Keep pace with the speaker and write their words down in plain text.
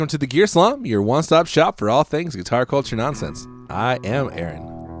Welcome to the Gear Slum, your one-stop shop for all things guitar culture nonsense. I am Aaron.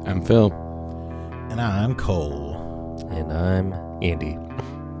 I'm Phil. And I'm Cole. And I'm Andy.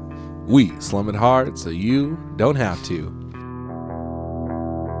 We slum it hard so you don't have to.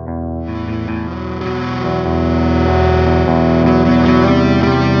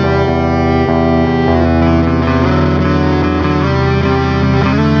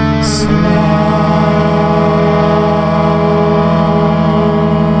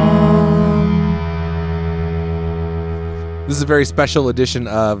 This is a very special edition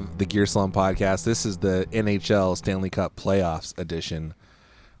of the Gear Slum podcast. This is the NHL Stanley Cup Playoffs edition.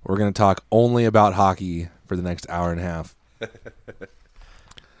 We're going to talk only about hockey for the next hour and a half.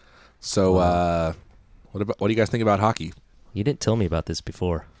 So, what do you guys think about hockey? You didn't tell me about this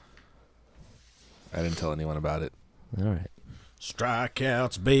before. I didn't tell anyone about it. All right.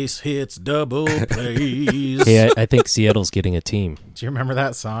 Strikeouts, base hits, double plays. Hey, I think Seattle's getting a team. Do you remember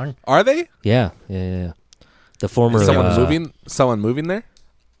that song? Are they? Yeah. The former Is someone moving there?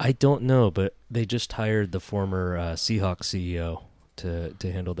 I don't know, but they just hired the former Seahawks CEO to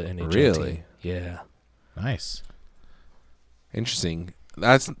handle the NHL Really? team. Yeah. Nice. Interesting.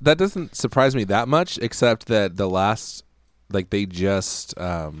 That doesn't surprise me that much, except that the last, they just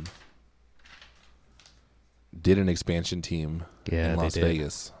did an expansion team in Las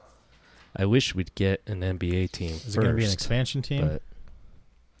Vegas. I wish we'd get an NBA team. Is it going to be an expansion team? But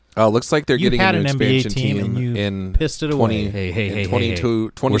Oh, it looks like they're getting had an an NBA expansion team and you in pissed it away. Hey.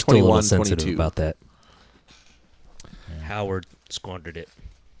 2021, We're still a little sensitive 22. about that. Yeah. Howard squandered it.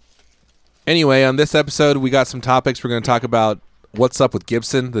 Anyway, on this episode, we got some topics. We're going to talk about what's up with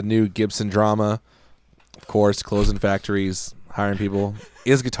Gibson, the new Gibson drama. Of course, closing factories, hiring people.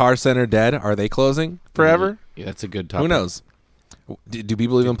 Is Guitar Center dead? Are they closing forever? Yeah, that's a good topic. Who knows? Do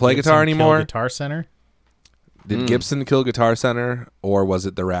people even play Gibson guitar kill anymore? Guitar Center? Did Gibson kill Guitar Center, or was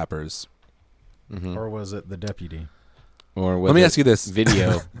it the rappers? Mm-hmm. Or was it the deputy? Or Let me ask you this.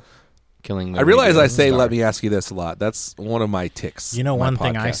 Video killing the I realize radio I say star. let me ask you this a lot. That's one of my ticks. You know, my one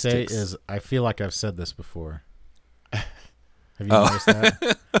thing I podcast say ticks. is I feel like I've said this before. Have you noticed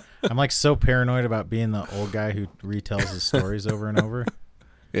that? I'm so paranoid about being the old guy who retells his stories over and over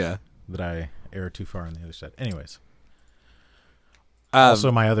Yeah. that I err too far on the other side. Anyways.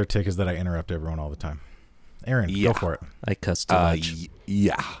 Also, my other tick is that I interrupt everyone all the time. Aaron, go for it. I cussed too much.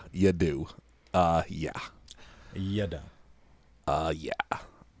 Yeah, you do. Yeah. You don't. Yeah.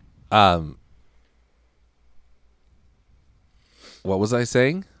 What was I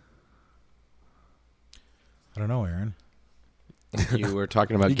saying? I don't know, Aaron. You were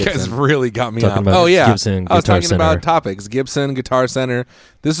talking about You Gibson. guys really got me Talking off. about Oh yeah, Gibson, I was Guitar talking Center. about topics. Gibson, Guitar Center.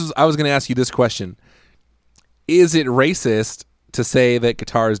 I was going to ask you this question: is it racist to say that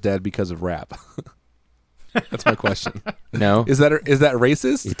guitar is dead because of rap? That's my question. No. Is that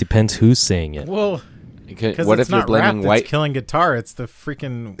racist? It depends who's saying it. Well, Because because what it's if you're not rap blaming that's white? killing guitar. It's the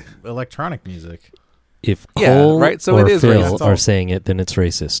freaking electronic music. If Yeah, Cole right, so or it is Phil racist. are saying it, then it's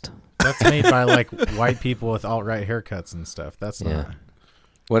racist. That's made by white people with alt-right haircuts and stuff. That's Yeah. not.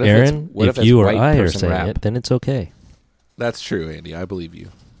 What if Aaron, what if it's you or white I are person saying rap? it, then it's okay. That's true, Andy. I believe you.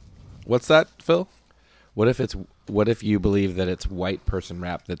 What's that, Phil? What if you believe that it's white person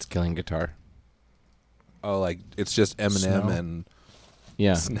rap that's killing guitar? Oh, it's just Eminem Snow? and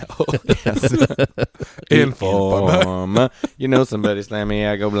Yeah. Snow. Inform. You know somebody slam me,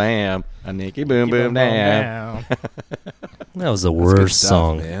 I go blam. A Nicky boom boom down. That was the good worst stuff,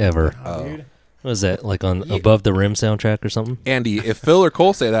 song man. ever. Oh. Dude. What was that, on Yeah. Above the Rim soundtrack or something? Andy, if Phil or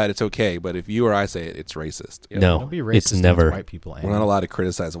Cole say that, it's okay. But if you or I say it, it's racist. No, Don't be racist it's against never. white people. We're not allowed to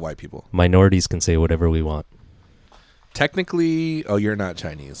criticize white people. Minorities can say whatever we want. Technically, you're not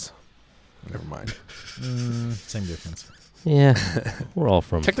Chinese. Never mind. Same difference. Yeah, we're all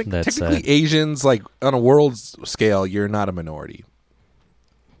from that Technically, side. Asians, on a world scale, you're not a minority.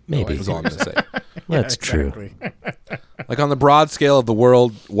 Maybe. That's all I'm going to say. That's true. On the broad scale of the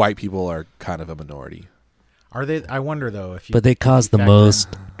world, white people are kind of a minority. Are they? I wonder though if you. But they cause the factor- most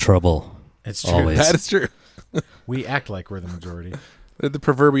trouble. It's true. always. That is true. We act like we're the majority. They're the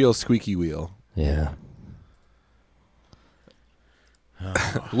proverbial squeaky wheel. Yeah.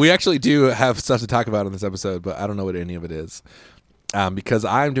 We actually do have stuff to talk about in this episode, but I don't know what any of it is. Because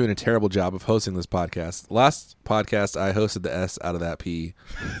I'm doing a terrible job of hosting this podcast. Last podcast, I hosted the S out of that P.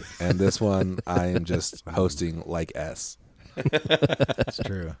 And this one, I am just hosting like S. It's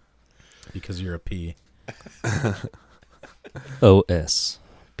true. Because you're a P. OS.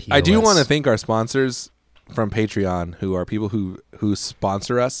 I do POS. want to thank our sponsors from Patreon, who are people who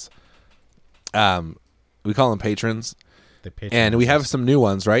sponsor us. We call them patrons. And we have some new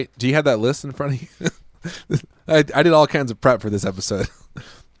ones, right? Do you have that list in front of you? I did all kinds of prep for this episode.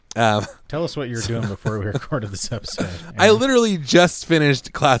 Tell us what you were doing before we recorded this episode. I literally just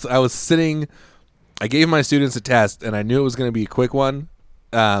finished class. I was sitting. I gave my students a test, and I knew it was going to be a quick one.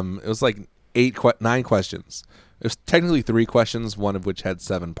 It was like 9 questions. It was technically 3 questions, one of which had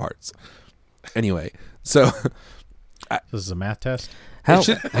 7 parts. Anyway, so This is a math test? How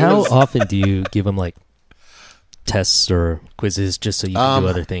often do you give them like tests or quizzes just so you can do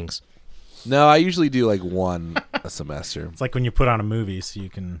other things? no, I usually do like 1 a semester. It's like when you put on a movie so you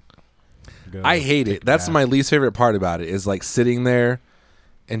can go. I hate take it. That's bath. my least favorite part about it is like sitting there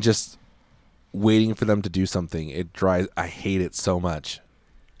and just waiting for them to do something. It drives. I hate it so much.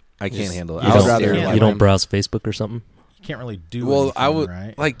 I can't handle it. You I would don't, rather Yeah, you don't browse Facebook or something? You can't really do Well, anything, I would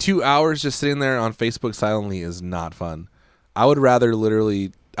right? like 2 hours just sitting there on Facebook silently is not fun. I would rather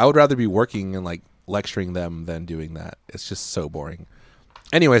be working and like lecturing them than doing that. It's just so boring.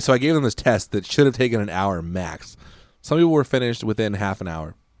 Anyway, so I gave them this test that should have taken an hour max. Some people were finished within half an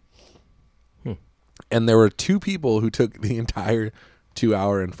hour. And there were 2 people who took the entire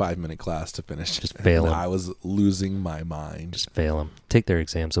 2-hour and 5-minute class to finish. Just fail And them. I was losing my mind. Just fail them. Take their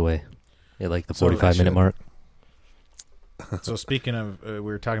exams away at like the So I 45-minute should. mark. So speaking of, we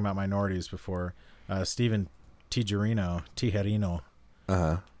were talking about minorities before. Stephen Tijerino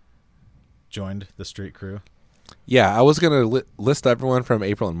joined the street crew. Yeah, I was going to list everyone from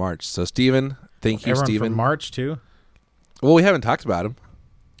April and March. So, Steven, thank you, Everyone Steven. from March too. Well, we haven't talked about him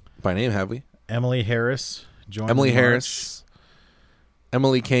by name, have we? Emily Harris joined. Emily in March. Harris.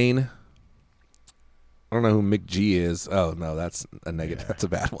 Emily Kane. I don't know who Mick G is. Oh, no, that's a negative. Yeah. That's a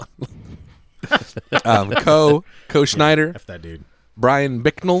bad one. Co Schneider. F that dude. Brian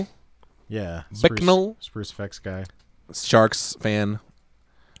Bicknell. Yeah. Bicknell. Spruce Effects guy. Sharks fan.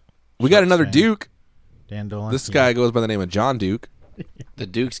 We got Sharks another fan. Duke. Dan Dolan. This Yeah. guy goes by the name of John Duke. The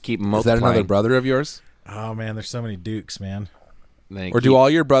Dukes keep Is that multiplying. another brother of yours? Oh man, there's so many Dukes, man. They Or do keep- all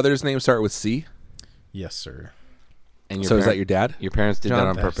your brothers' names start with C? Yes, sir. and So is that your dad? Your parents did John? that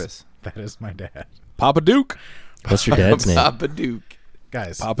on That's- purpose. That is my dad. Papa Duke. What's your dad's name? Papa Duke.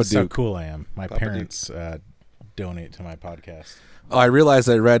 Guys, Papa this is how Duke. cool I am. My Papa parents donate to my podcast. Oh, I realized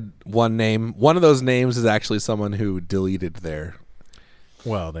I read one name. One of those names is actually someone who deleted their.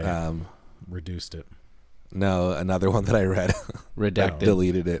 Well, they reduced it. No, another one that I read Redacted.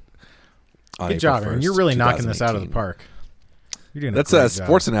 deleted it. on Good April job, Aaron. 1st, You're really knocking this out of the 2018. park. You're doing That's a a great job.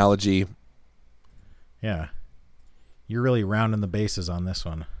 sports analogy. Yeah. You're really rounding the bases on this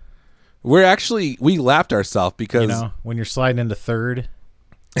one. We lapped ourselves because You know, when you're sliding into third,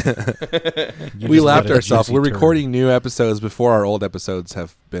 you we just lapped let a ourselves. juicy We're turd. recording new episodes before our old episodes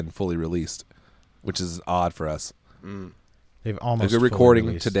have been fully released, which is odd for us. They've almost We're fully recording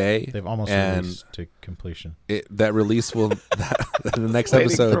released. today. They've almost and released to completion. that release will the next Waiting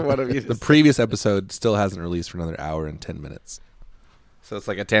episode. for one of you to The say. previous episode still hasn't released for another hour and 10 minutes. So it's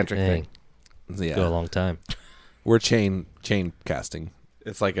like a tantric Dang, thing. Yeah, go a long time. we're chain casting.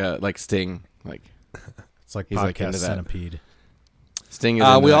 It's like Sting. Like It's like He's podcast like into that. centipede. Sting is.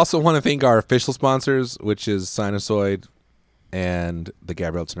 into We that. also want to thank our official sponsors, which is Sinusoid and the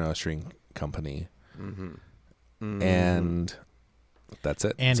Gabrielle Tenorio String Company. And that's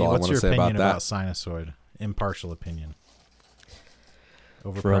it. That's Andy, all I what's want your to say opinion about about that. Sinusoid? Impartial opinion.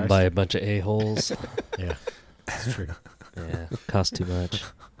 Overpriced? Run by a bunch of a-holes. Yeah, that's true. Yeah, cost too much.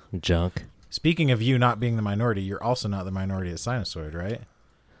 Junk. Speaking of you not being the minority, you're also not the minority at Sinusoid, right?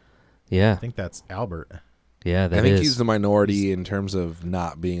 Yeah, I think that's Albert. yeah, that I think is. he's the minority in terms of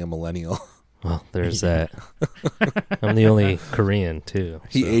not being a millennial. Well, there's that. I'm the only Korean too.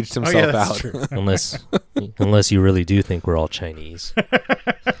 He so- aged Oh, himself yeah, that's out. true. unless you really do think we're all Chinese.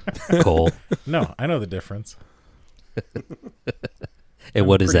 Cole. No, I know the difference. Hey, I'm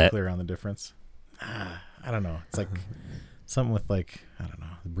what is pretty that? Clear on the difference. I don't know. It's like something with like, I don't know.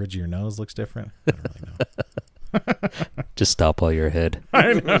 The bridge of your nose looks different. I don't really know. Just stop while you're ahead.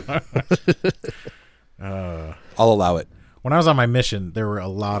 I'll allow it. When I was on my mission, there were a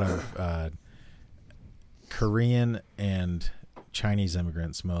lot of Korean and Chinese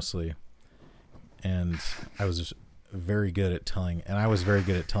immigrants mostly, and I was very good at telling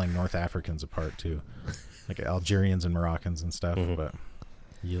North Africans apart too, like Algerians and Moroccans and stuff. But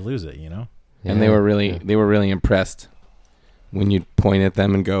you lose it, you know. And they were really impressed when you'd point at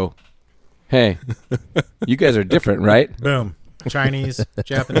them and go, "Hey, you guys are different, right?" Boom, Chinese,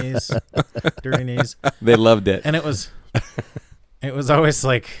 Japanese, dirty knees, They loved it. and it was always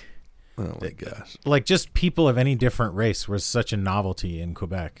like. Oh my gosh. Like just people of any different race was such a novelty in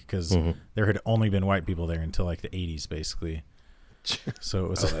Quebec because there had only been white people there until like the 80s basically. So it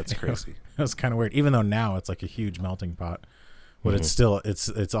was That's crazy. it was kind of weird, even though now it's like a huge melting pot, but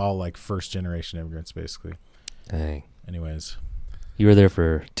it's all like first generation immigrants basically. Dang. Anyways, You were there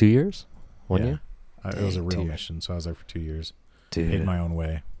for 2 years? 1 year? It was a Dang, real 2 years. mission, so I was there for 2 years. Dude. Paid my own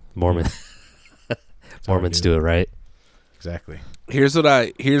way. Mormons do it right. Exactly. Here's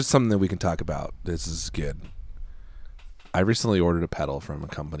something that we can talk about. This is good. I recently ordered a pedal from a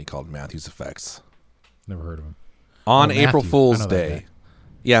company called Matthews Effects. Never heard of him. On Oh, April Matthew. I Fool's know that Day. guy.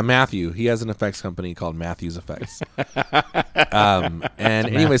 Yeah, Matthew. He has an effects company called Matthews Effects. And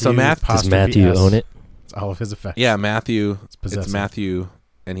anyway, so Does Matthew own it? It's all of his effects. Yeah, Matthew. It's possessive. Matthew,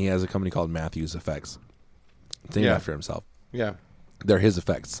 and he has a company called Matthews Effects. It's named Yeah. after himself. Yeah. They're his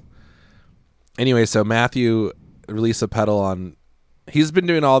effects. Anyway, so Matthew released a pedal on. He's been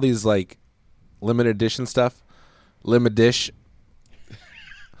doing all these like limited edition stuff, limited dish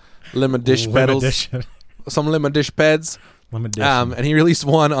pedals, some limited dish peds. Limited edition. And he released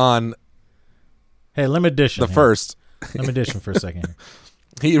one on Hey, limited edition. the first. Limited edition for a second here.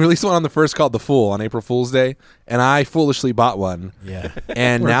 He released one on the first called The Fool on April Fool's Day, and I foolishly bought one. Yeah.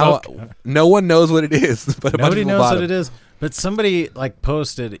 And We're now both- no one knows what it is. But a bunch Nobody of people knows bought what them. it is. But somebody like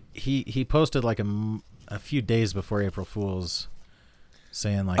posted. He posted like a few days before April Fool's,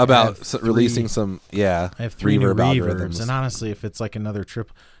 saying like I About have releasing three- some. Yeah, I have 3 new reverb reverbs, algorithms. and honestly, if it's like another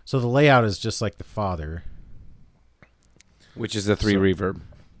triple, so the layout is just like the Father. Which is the 3 So- reverb.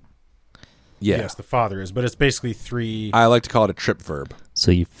 Yeah, Yes, the Father is, but it's basically 3. I like to call it a trip verb. So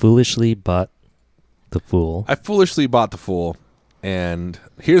you foolishly bought the Fool. I foolishly bought the Fool, and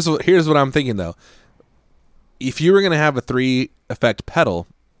here's what I'm thinking though. If you were gonna have a 3 effect pedal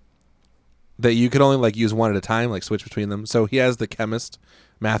that you could only like use one at a time, like switch between them. So he has the Chemist.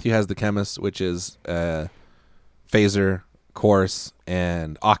 Matthew has the Chemist, which is phaser, chorus,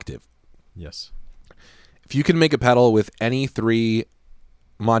 and octave. Yes. If you can make a pedal with any 3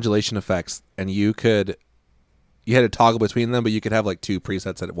 modulation effects, and you had to toggle between them, but you could have like 2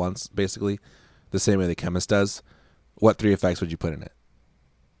 presets at once, basically, the same way the Chemist does. What 3 effects would you put in it?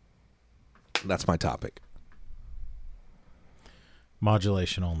 That's my topic.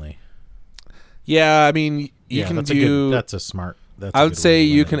 Modulation only. Yeah, I mean, you can do. That's a smart. That's I a would good say way to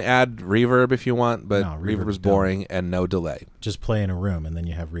you limit can it. add reverb if you want, but No, reverb reverb's is boring and no delay. Just play in a room and then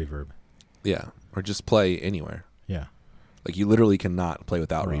you have reverb. Yeah, or just play anywhere. Yeah. Like you literally cannot play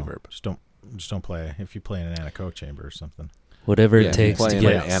without Well, reverb. Just don't play if you play in an anechoic chamber or something. Whatever Yeah, it if you takes play to in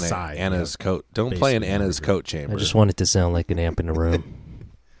get. an outside, Anna's yeah. coat. Don't play in Basically Anna's reverb. coat chamber. I just want it to sound like an amp in a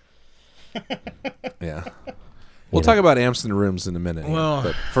room. Yeah. We'll You talk know. about amps in rooms in a minute. here, Well-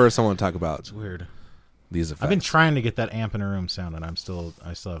 but first I want to talk about It's weird. these effects. I've been trying to get that amp in a room sound, and I still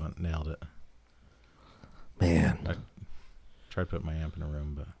haven't nailed it. Man, Tried to put my amp in a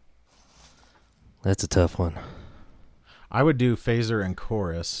room, but that's a tough one. I would do phaser and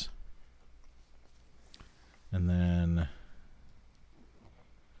chorus, and then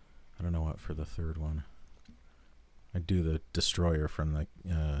I don't know what for the third one. I'd do the Destroyer from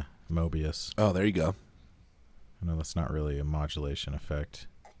the Mobius. Oh, there you go. I know that's not really a modulation effect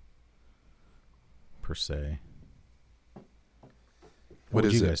per se. What would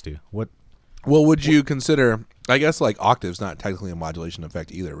is you it? guys do? What? Well, would you consider? I guess like octave's not technically a modulation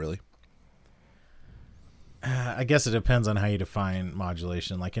effect either, really. I guess it depends on how you define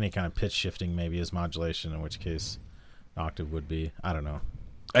modulation. Like any kind of pitch shifting maybe is modulation, in which case octave would be. I don't know.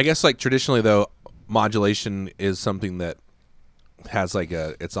 I guess like traditionally though, modulation is something that has like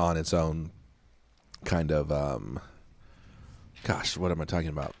it's on its own kind of gosh, what am I talking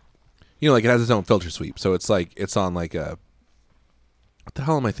about? You know, like it has its own filter sweep. So it's like it's on like a what the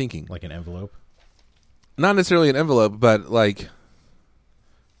hell am I thinking? Like an envelope. Not necessarily an envelope, but like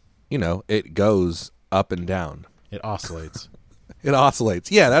you know, it goes up and down. It oscillates. It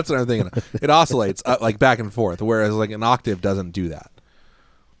oscillates. Yeah, that's what I'm thinking. It oscillates like back and forth, whereas like an octave doesn't do that.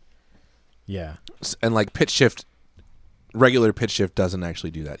 Yeah. And like pitch shift, regular pitch shift doesn't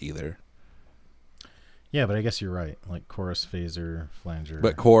actually do that either. Yeah, but I guess you're right. Like chorus, phaser, flanger.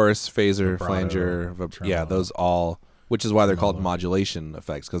 But chorus, phaser, Vibrato, flanger, yeah, tremolo. those all, which is why they're called Tremolo. modulation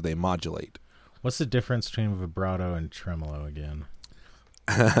effects because they modulate. What's the difference between vibrato and tremolo again?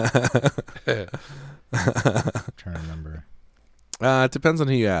 Trying to remember. It depends on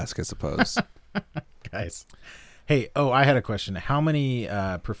who you ask, I suppose. Guys. Hey, I had a question. How many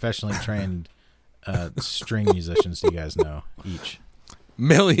professionally trained string musicians do you guys know each?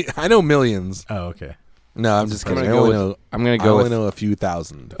 I know millions. Oh, okay. No, I'm just I'm kidding. gonna I go only with know a few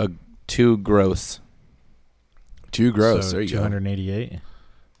thousand. 2 gross. 2 gross. So there you go. 288.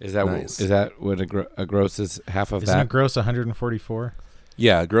 Is that Nice. is that what a gross is? Half of Isn't that. it gross 144?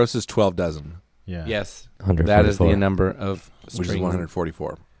 Yeah, gross is 12 dozen, Yeah. Yes, 144. that is the number of which is strings.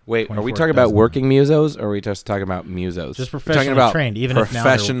 144. Wait, are we 24 talking about dozen. working musos, or are we just talking about musos? Just talking professionally about trained, even if now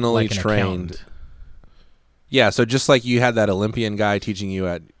they're professionally like an trained. accountant. Yeah, so just like you had that Olympian guy teaching you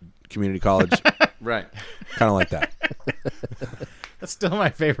at community college, Right. kind of like that. That's still my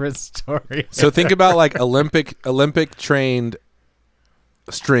favorite story. So think about like Olympic trained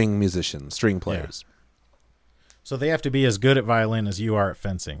string musicians, string players. So they have to be as good at violin as you are at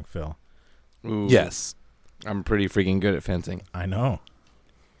fencing, Phil. Ooh, Yes. I'm pretty freaking good at fencing I know.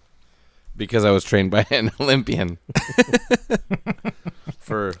 because I was trained by an Olympian.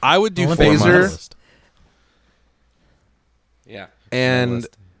 For I would do Olympic phaser, medalist. yeah, and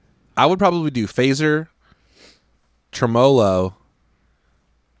medalist. I would probably do phaser, tremolo,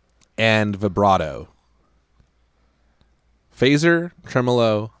 and vibrato. Phaser,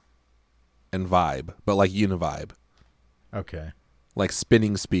 tremolo, and vibe, but like univibe, Okay. like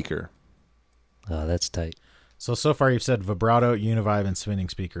spinning speaker. Oh, that's tight. So far you've said vibrato, univibe, and spinning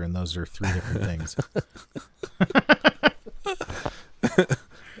speaker, and those are 3 different things.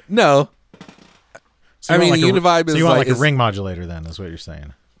 No, So I you mean want univibe so is you want like like a ring modulator then, is what you're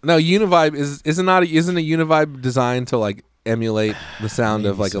saying. No, univibe isn't a univibe designed to like emulate the sound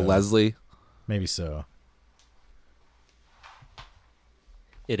of Maybe like so. a Leslie. Maybe so.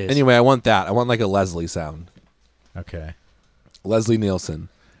 It is. Anyway, I want that. I want like a Leslie sound, Okay. Leslie Nielsen,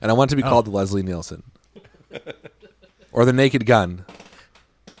 and I want it to be called the Leslie Nielsen, or the Naked Gun.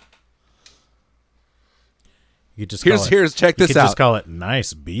 You could just call it, Here's check you this could out. just call it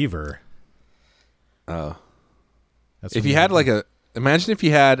Nice Beaver. Oh, That's if what you had like imagine if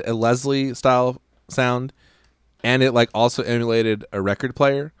you had a Leslie style sound, and it like also emulated a record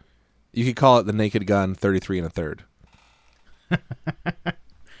player, you could call it the Naked Gun 33 and a third.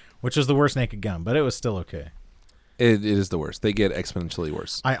 which was the worst Naked Gun, but it was still okay. It is the worst. They get exponentially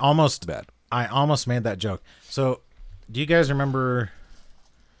worse. I almost Bad. made that joke. So, do you guys remember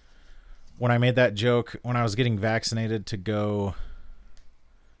when I made that joke when I was getting vaccinated to go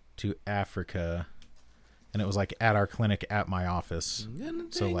to Africa, and it was like at our clinic at my office.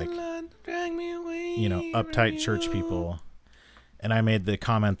 So like, uptight church people. And I made the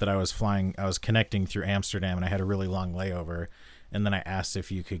comment that I was connecting through Amsterdam, and I had a really long layover. And then I asked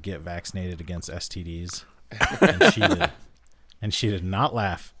if you could get vaccinated against STDs, and she did not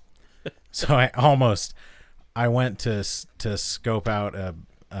laugh. So I went to scope out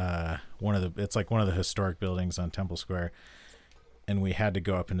it's like one of the historic buildings on Temple Square, and we had to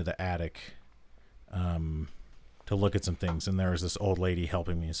go up into the attic to look at some things, and there was this old lady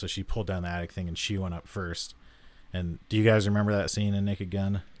helping me, so she pulled down the attic thing and she went up first. And do you guys remember that scene in Naked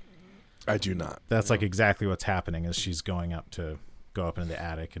Gun? I do not. That's like exactly what's happening is she's going up to go up into the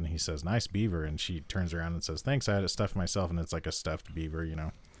attic, and he says, "Nice beaver," and she turns around and says, "Thanks, I had it stuffed myself," and it's like a stuffed beaver,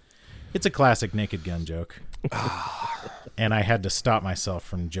 It's a classic Naked Gun joke. And I had to stop myself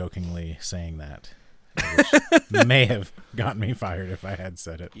from jokingly saying that, which may have gotten me fired if I had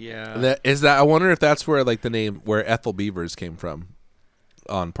said it. Yeah. I wonder if that's where like the name where Ethel Beavers came from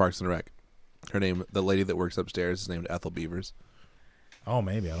on Parks and Rec. Her name, the lady that works upstairs, is named Ethel Beavers. Oh,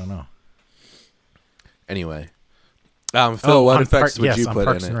 maybe. I don't know. Anyway, Phil, what effects would you on put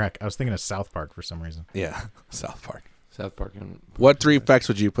Parks in and it? Rec. I was thinking of South Park for some reason. Yeah, South Park. South Park. And What 3 effects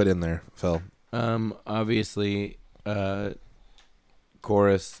would you put in there, Phil? obviously,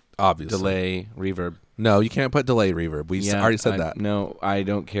 chorus, Obviously, delay, reverb. No, you can't put delay reverb. We already said that. No, I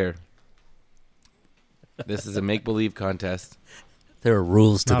don't care. This is a make-believe contest. There are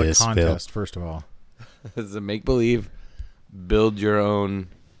rules to Not this, a Phil. contest, first of all. This is a make-believe. Build your own.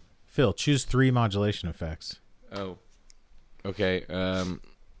 Phil, choose 3 modulation effects. Oh, okay.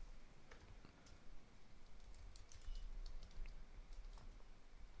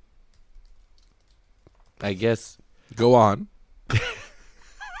 I guess Go on.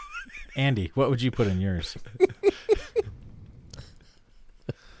 Andy, what would you put in yours?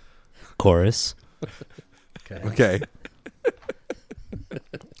 Chorus. Okay.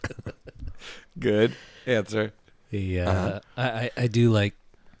 good answer. Yeah, I do like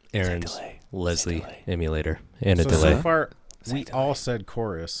Aaron's Leslie emulator and a So delay. far, we all said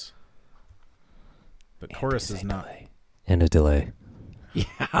chorus. But chorus is not. And a delay.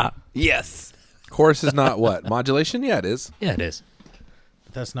 Yeah. Yes. Chorus is not what? Modulation? Yeah, it is. Yeah, it is.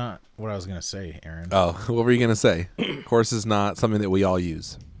 That's not what I was going to say, Aaron. Oh, what were you going to say? Chorus is not something that we all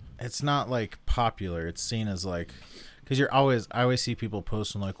use. It's not like popular. It's seen as like, because I always see people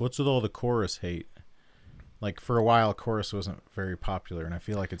posting like, what's with all the chorus hate? Like for a while, chorus wasn't very popular, and I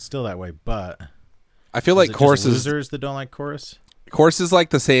feel like it's still that way. But I feel like is it chorus just is losers that don't like chorus. Chorus is like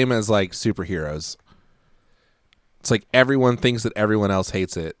the same as like superheroes. It's like everyone thinks that everyone else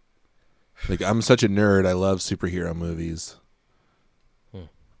hates it. Like, I'm such a nerd. I love superhero movies.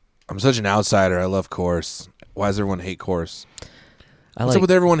 I'm such an outsider. I love chorus. Why does everyone hate chorus? What's up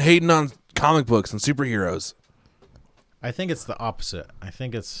with everyone hating on comic books and superheroes? I think it's the opposite. I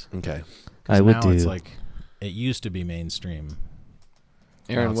think it's Okay. I would now do. It's like it used to be mainstream.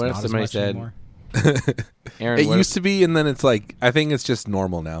 Aaron, Now it's what if not as somebody much said? anymore. Aaron, It what used to be, and then it's like I think it's just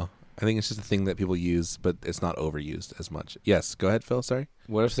normal now. I think it's just a thing that people use, but it's not overused as much. Yes, go ahead, Phil. Sorry.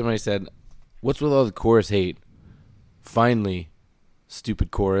 What if somebody said, "What's with all the chorus hate?" Finally,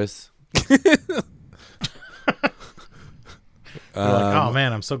 stupid chorus. You're like, oh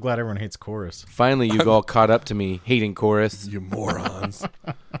man, I'm so glad everyone hates chorus. Finally, you've all caught up to me hating chorus You morons.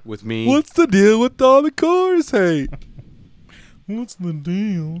 with me. What's the deal with all the chorus hate? What's the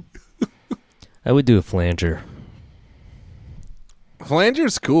deal? I would do a flanger.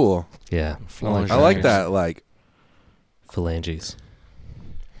 Flanger's cool. Yeah. Flanger. I like that, like Phalanges.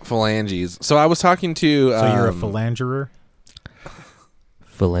 phalanges. So I was talking to. So you're a phalangerer?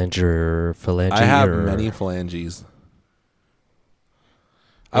 Phalanger. I have many phalanges.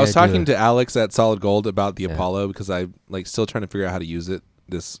 I was talking to Alex at Solid Gold about the Apollo because I like still trying to figure out how to use it,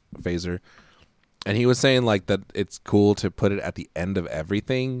 this phaser. And he was saying like that it's cool to put it at the end of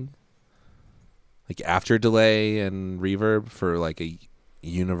everything, like after delay and reverb for like a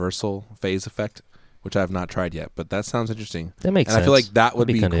universal phase effect, which I have not tried yet, but that sounds interesting. That makes and sense. I feel like that would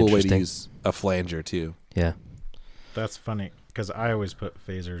be a kinda cool way to interesting. use a flanger too. Yeah. That's funny because I always put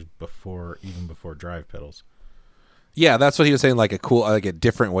phasers even before drive pedals. Yeah, that's what he was saying. Like a cool, like a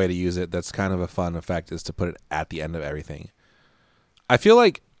different way to use it. That's kind of a fun effect is to put it at the end of everything. I feel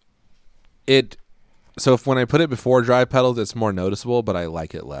like it. So if when I put it before drive pedals, it's more noticeable, but I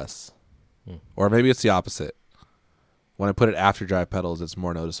like it less. Or maybe it's the opposite. When I put it after drive pedals, it's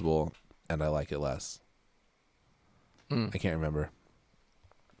more noticeable, and I like it less. I can't remember.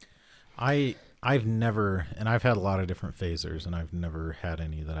 I've never, and I've had a lot of different phasers, and I've never had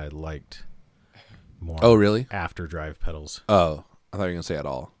any that I liked more. Oh, really? After drive pedals. Oh, I thought you were gonna say at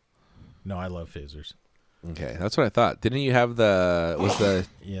all. No, I love phasers. Okay, that's what I thought. Didn't you have the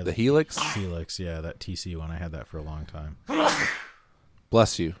Yeah, the Helix? Helix, yeah, that TC one. I had that for a long time.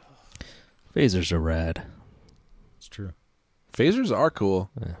 Bless you. Phasers are rad. It's true. Phasers are cool.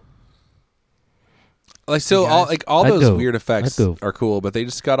 Yeah. Like so, Hey, all guys. like all I'd those go- weird effects I'd go- are cool, but they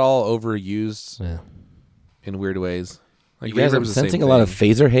just got all overused Yeah. in weird ways. Like You guys, I'm reverb's the same sensing a lot of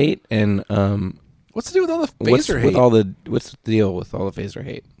thing. phaser hate, and What's to do with all the what's phaser with hate? all the what's the deal with all the phaser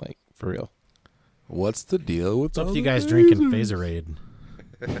hate? Like for real? What's the deal with What's up all with you the guys phasers? drinking Phaserade?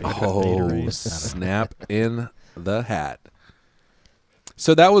 Oh, Phaserade. snap in the hat.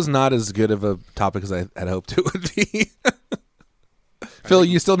 So that was not as good of a topic as I had hoped it would be. Phil,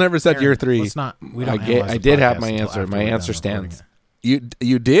 you still never said your three. Let's not. We don't I analyze the did have podcast my until answer. after My we're done answer recording stands. it.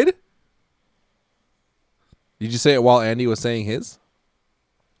 You did? Did you say it while Andy was saying his?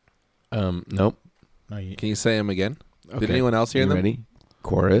 Nope. No, you, Can you say them again? Did Okay. anyone else hear You them? ready?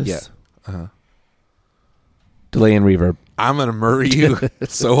 Chorus. Yeah. Uh-huh. Delay and reverb. I'm gonna murder you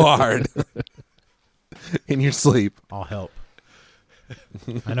so hard in your sleep. I'll help.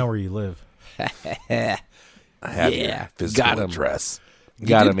 I know where you live. I have your Yeah, physical got him. address. You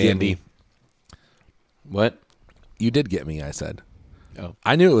Got did him, get Andy. me. What? You did get me. I said. Oh,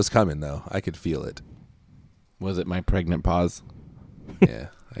 I knew it was coming though. I could feel it. was it my pregnant pause? Yeah,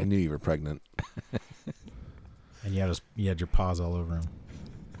 I knew you were pregnant. And you had your paws all over him.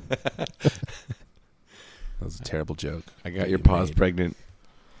 That was a terrible joke. I got that your you pause made. pregnant.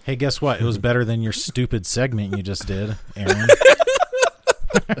 Hey, guess what? It was better than your stupid segment you just did, Aaron.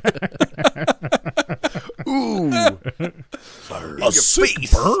 A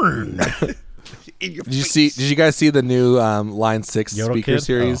sick burn. Did you guys see the new Line 6 Yodel speaker Kid?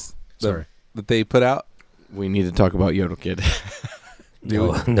 series Sorry. that they put out? We need to talk about Yodel Kid.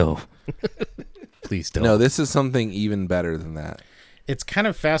 No. Please don't. No, this is something even better than that. It's kind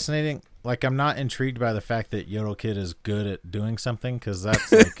of fascinating. Like, I'm not intrigued by the fact that Yodel Kid is good at doing something, because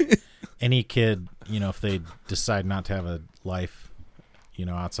that's like any kid, if they decide not to have a life,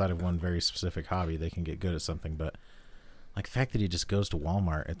 outside of one very specific hobby, they can get good at something. But like the fact that he just goes to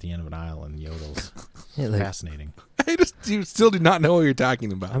Walmart at the end of an aisle and yodels, Yeah, like, fascinating. You still do not know what you're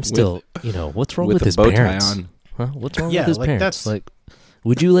talking about. I'm still, what's wrong with with a his bow tie parents? on. Huh? What's wrong Yeah, with his like, parents? that's- Like,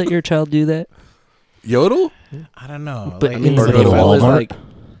 would you let your child do that? Yodel? I don't know. But Like, in Or the if I was Walmart? like,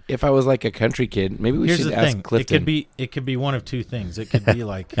 if I was like a country kid, maybe we here's should the ask thing. Clifton. It could be one of two things. It could be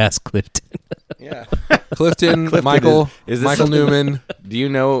like Ask Clifton. Yeah. Clifton, Clifton, Michael, is this Michael something Newman. Do you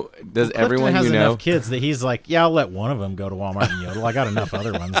know? Does Clifton everyone has you know? enough kids that he's like, yeah, I'll let one of them go to Walmart and yodel. I got enough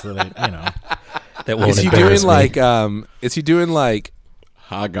other ones that That won't Is he embarrass doing me. is he doing like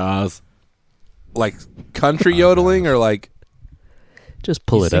Hagas. country yodeling or like Just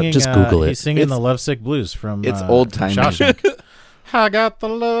pull He's it up. singing, Just Google He's it. singing It's- the Lovesick Blues from it's old-timey. Shawshank. I got the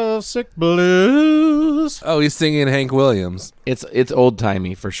lovesick blues. Oh, he's singing Hank Williams. It's old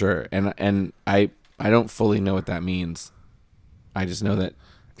timey for sure, and I don't fully know what that means. I just know that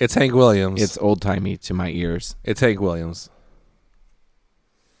It's Hank Williams. it's old timey to my ears. It's Hank Williams.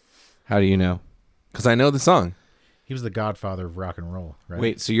 How do you know? Because I know the song. He was the godfather of rock and roll, right?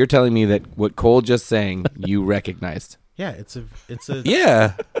 Wait, so you're telling me that what Cole just sang you recognized? Yeah, it's a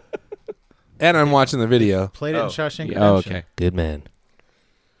Yeah. And I'm watching the video. played it in Shawshank Redemption. Oh, okay. Good man.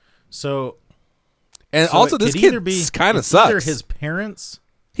 So And so also, it this could kid either be kind of it's either sucks. his parents.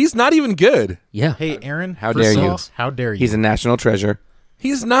 He's not even good. Yeah. Hey, Aaron. How first dare of you. all, how dare you? He's a national treasure.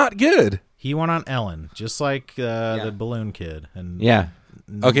 He's not good. He went on Ellen, just like the balloon kid. And Yeah.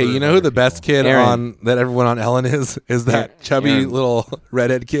 Okay, you know who the best kid Aaron. on that everyone on Ellen is? Is that chubby Aaron. little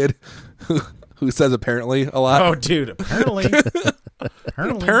redhead kid who says apparently a lot? Oh, dude! Apparently.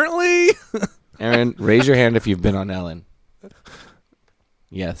 Apparently. Aaron, raise your hand if you've been on Ellen.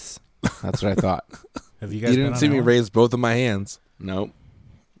 Yes. That's what I thought. Have you guys? You been didn't on see me Ellen? raise both of my hands. Nope.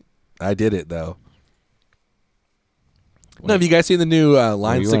 I did it though. No, have you guys seen the new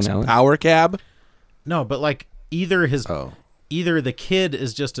Line you 6 on Ellen? Power Cab? No, but like either Oh. either the kid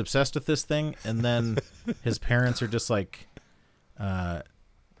is just obsessed with this thing, and then his parents are just like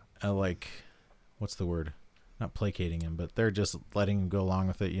what's the word? Not placating him, but they're just letting him go along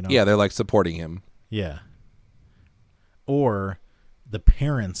with it. You know? Yeah, they're like supporting him. Yeah. Or the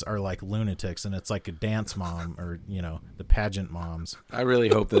parents are like lunatics, and it's like a dance mom, or the pageant moms. I really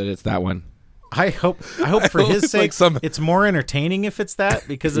hope that it's that one. I hope for his it's like sake, it's more entertaining if it's that,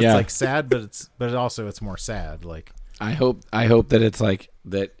 because it's Yeah. like sad, but also it's more sad. Like I hope that it's like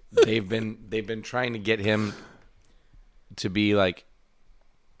that they've been trying to get him to be like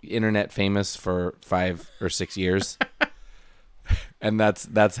internet famous for 5 or 6 years. And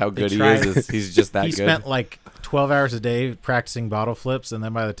that's how good he tried. is. He's just that he good. spent like 12 hours a day practicing bottle flips, and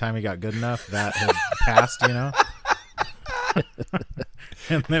then by the time he got good enough, that had passed,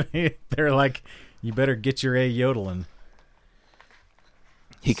 And then they're like, you better get your A yodeling.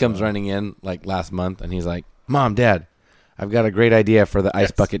 He comes running in like last month, and he's like, "Mom, Dad, I've got a great idea for the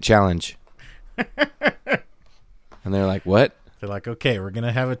ice bucket challenge." And they're like, "What?" They're like, okay, we're going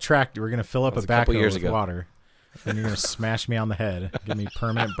to have a tractor. We're going to fill up That was a a couple backhoe years with ago. water, and you're going to smash me on the head, give me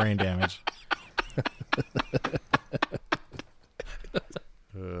permanent brain damage.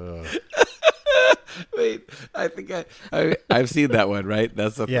 Wait, I think I've seen that one, right?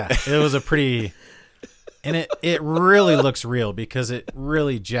 That's the Yeah, it was a pretty, and it really looks real, because it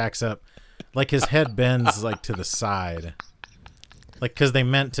really jacks up, like his head bends like to the side, like because they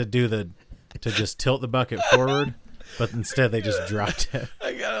meant to to just tilt the bucket forward, but instead they just dropped it.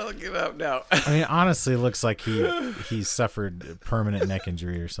 I gotta look it up now. I mean, honestly, it looks like he suffered permanent neck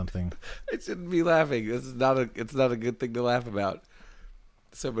injury or something. I shouldn't be laughing. It's not a good thing to laugh about.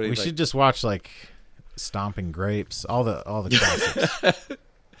 We should just watch like Stomping Grapes, all the classics.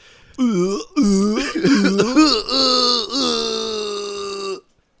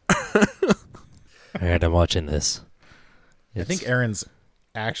 All right, I'm watching this. I think Aaron's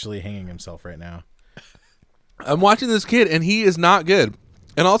actually hanging himself right now. I'm watching this kid, and he is not good.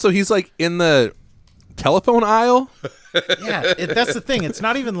 And also, he's like in the telephone aisle. Yeah, that's the thing. It's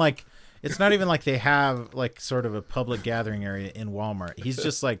not even like they have like sort of a public gathering area in Walmart. He's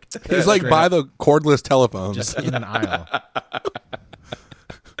just like He's like straight by up the cordless telephones. just in an aisle.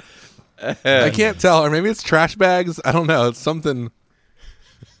 I can't tell, or maybe it's trash bags. I don't know. It's something.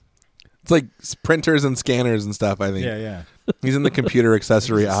 It's like printers and scanners and stuff. I think. Yeah. He's in the computer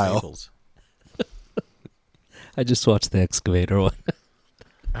accessory It's aisle. Staples. I just watched the excavator one.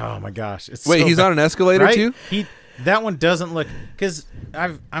 Oh my gosh! It's Wait, so he's bad. on an escalator Right? too? That one doesn't look, because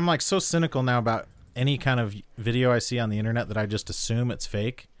I'm like so cynical now about any kind of video I see on the internet that I just assume it's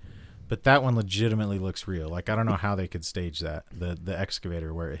fake. But that one legitimately looks real. Like, I don't know how they could stage that, the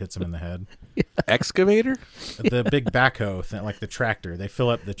excavator where it hits him in the head. Excavator? The big backhoe thing, like the tractor. They fill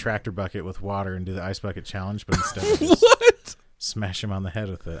up the tractor bucket with water and do the ice bucket challenge, but instead they just What? smash him on the head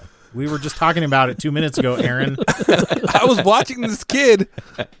with it. We were just talking about it 2 minutes ago, Aaron. I was watching this kid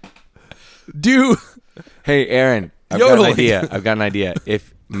do. Hey, Aaron, I've Yodeling. got an idea.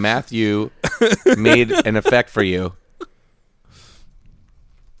 If Matthew made an effect for you,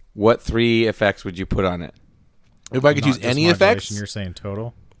 what 3 effects would you put on it? If I could Not use just any modulation, effects, You're saying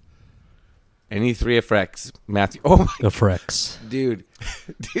total? Any 3 effects, Matthew? Oh, my The Frex. dude,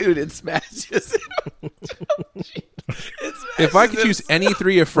 it smashes him. if I could use any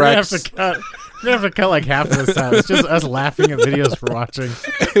 3 We're gonna have effects, to cut. We're gonna have to cut like half of this out. It's just us laughing at videos we're watching.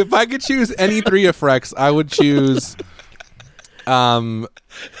 if I could choose any 3 effects, I would choose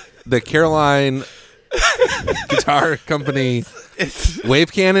the Caroline Guitar Company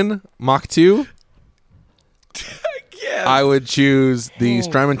Wave Cannon Mach 2. I would choose the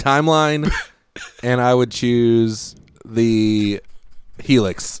Strymon Timeline, and I would choose the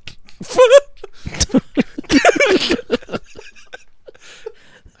Helix.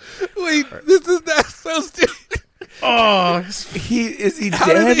 Wait, this is not so stupid. Oh, Is he How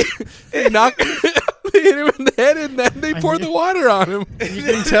dead? did they hit him in the head, and then they pour the water on him. you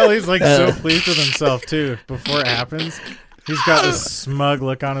can tell he's like so pleased with himself too. Before it happens, he's got this smug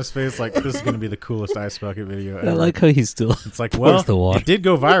look on his face, like this is going to be the coolest Ice Bucket video ever. I like how he's still. It's like, well, the water. it did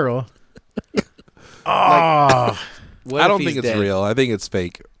go viral. Oh I don't think it's real. I think it's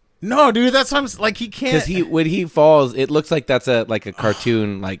fake. no, dude, that's what I'm like. He can't. Because when he falls, it looks like that's a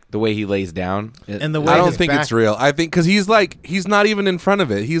cartoon, like the way he lays down. and the way I don't his think back, it's real. I think because he's not even in front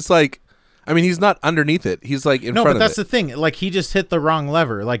of it. He's like, I mean, he's not underneath it. He's like in No, front but of that's it. the thing. Like he just hit the wrong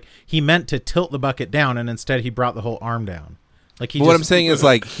lever. Like he meant to tilt the bucket down, and instead he brought the whole arm down. Like he. But what I'm saying is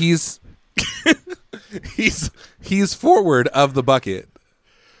like he's he's forward of the bucket.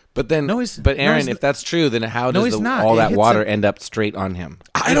 But then, No, he's- but no, Aaron, he's if that's true, then how No, does he's not. all It that hits water him- end up straight on him?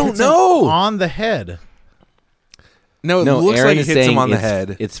 I don't hits him know. on the head. No, it No, looks Aaron like it is hits saying him on the it's-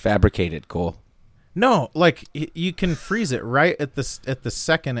 head. It's fabricated, Cole. No, like you can freeze it right at the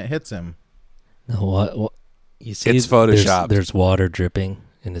second it hits him. No, what? You see, It's photoshopped. There's water dripping,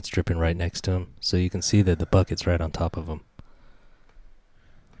 and it's dripping right next to him, so you can see that the bucket's right on top of him.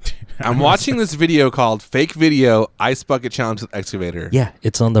 I'm watching this video called "Fake Video Ice Bucket Challenge with Excavator." Yeah,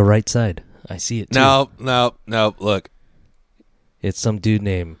 it's on the right side. I see it too. No. Look, It's some dude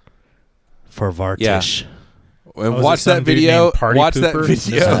named Farvartish. watch some that dude video. named Party Watch that Pooper?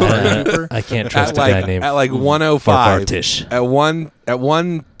 video. Cooper? I can't trust at a guy like named 105. Farvartish. At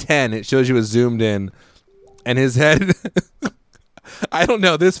 110, it shows you a zoomed in, and his head. I don't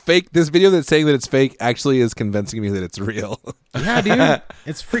know. This video that's saying that it's fake actually is convincing me that it's real. Yeah, dude,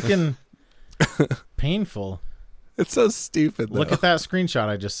 it's freaking painful. It's so stupid. Though. Look at that screenshot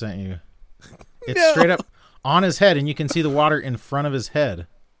I just sent you. It's straight up on his head, and you can see the water in front of his head.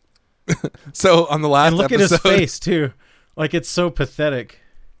 So on the last And look episode, at his face too. Like it's so pathetic.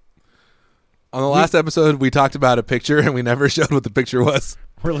 on the last episode, we talked about a picture and we never showed what the picture was.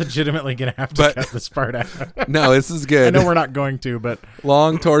 We're legitimately gonna have to But- cut this part out. No, this is I good. know we're not going to, but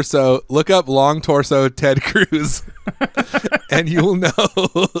Long torso. Look up long torso Ted Cruz, and you will know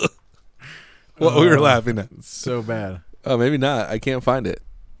what we were laughing at. it's so bad. Oh, maybe not. I can't find it.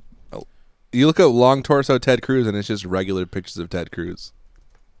 Oh, you look up long torso Ted Cruz, and it's just regular pictures of Ted Cruz.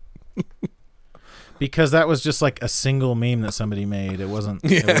 Because that was just like a single meme that somebody made. It wasn't.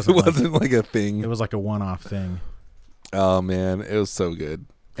 Yeah, It wasn't, like a thing. it was like a one-off thing. Oh man, it was so good.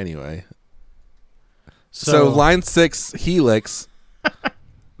 Anyway, so line 6 Helix,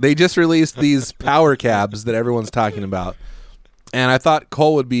 they just released these power cabs that everyone's talking about, and I thought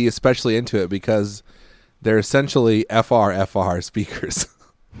Cole would be especially into it because they're essentially FR speakers.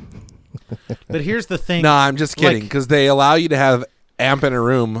 But here's the thing. No, I'm just kidding Like- because they allow you to have amp in a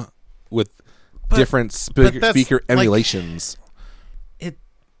room with different but that's, speaker like- emulations.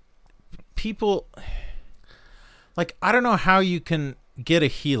 People, like, I don't know how you can get a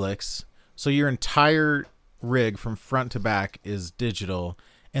Helix so your entire rig from front to back is digital,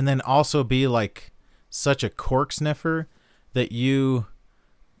 and then also be like such a cork sniffer that you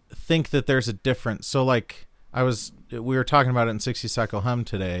think that there's a difference. So like we were talking about it in 60 Cycle Hum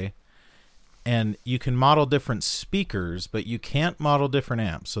today, and you can model different speakers, but you can't model different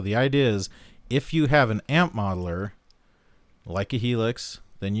amps. So the idea is if you have an amp modeler like a Helix,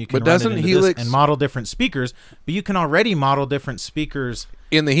 then you can But run doesn't it into Helix- this and model different speakers, but you can already model different speakers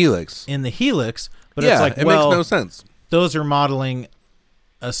In the Helix. in the Helix, but Yeah, it's like, it well, makes no sense. those are modeling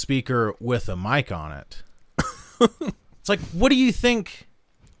a speaker with a mic on it. It's like, what do you think?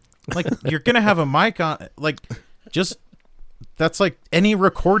 Like, you're going to have a mic on, like, just, that's like any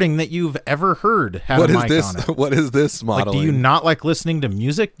recording that you've ever heard had What a is mic this? on it. What is this Like, modeling? do you not like listening to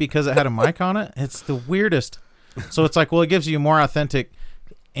music because it had a mic on it? It's the weirdest. So it's like, well, it gives you a more authentic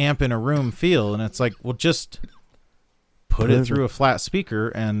amp in a room feel, and it's like, well, just put it through a flat speaker,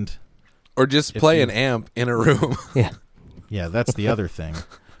 and Or just play an amp in a room. Yeah. yeah, that's the other thing.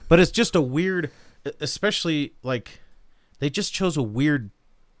 But it's just a weird, especially like they just chose a weird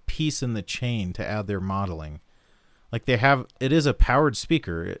piece in the chain to add their modeling. Like they have, it is a powered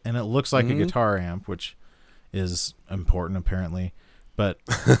speaker, and it looks like a guitar amp, which is important apparently. But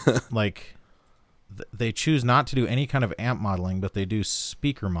like they choose not to do any kind of amp modeling, but they do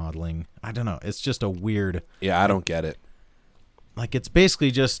speaker modeling. I don't know. It's just a weird. Yeah, I don't get it. Like it's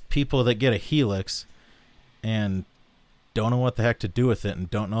basically just people that get a Helix and don't know what the heck to do with it and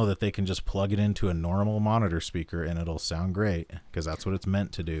don't know that they can just plug it into a normal monitor speaker and it'll sound great because that's what it's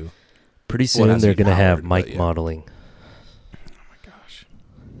meant to do. Pretty soon they're going to have mic modeling. Oh my gosh.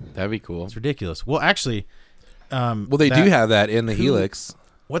 That'd be cool. It's ridiculous. Well, actually... they do have that in the Helix.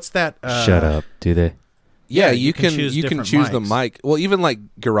 What's that? Shut up. Do they? Yeah, you can choose the mic. Well, even like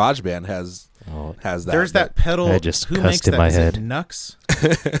GarageBand has that. There's that pedal. I just who cussed makes in that? my Is head. it Nux?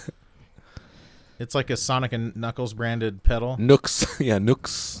 It's like a Sonic and Knuckles branded pedal. Nux. Yeah,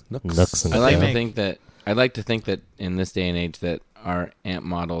 Nux. Nux and I like to make- think that in this day and age that our amp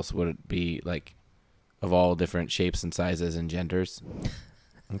models would be like of all different shapes and sizes and genders.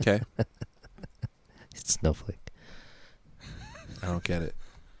 Okay. Snowflake. I don't get it.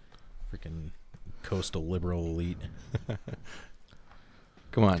 Freaking coastal liberal elite.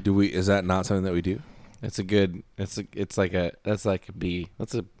 Come on. Is that not something that we do? That's a good. That's like a B.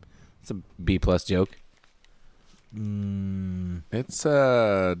 That's a B plus joke. It's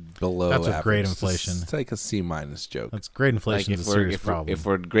below. That's with grade average. inflation. It's like a C minus joke. That's grade inflation is a serious problem. If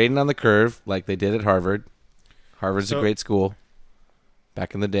we're grading on the curve like they did at Harvard, Harvard's a great school.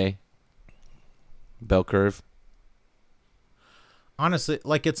 Back in the day, bell curve. Honestly,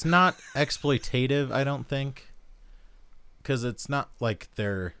 like it's not exploitative, I don't think, because it's not like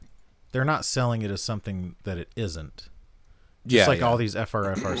they're not selling it as something that it isn't. Just like all these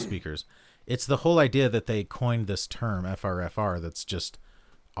FRFR speakers. It's the whole idea that they coined this term FRFR that's just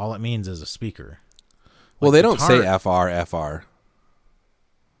all it means is a speaker. Well, Like they don't say guitar- FR.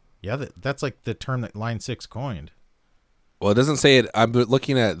 Yeah, that's like the term that Line 6 coined. Well, it doesn't say it. I'm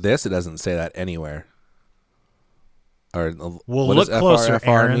looking at this. It doesn't say that anywhere. Or Well, what look does closer, FRFR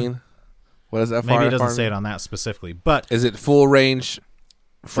Aaron. mean? What does FRFR Maybe it doesn't mean? say it on that specifically, but Is it full range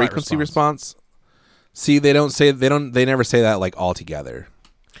frequency response? See, they never say that like all together.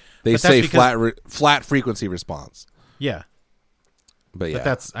 They But that's say because- flat frequency response. yeah. But yeah,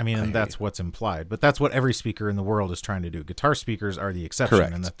 But that's what's implied. But that's what every speaker in the world is trying to do. Guitar speakers are the exception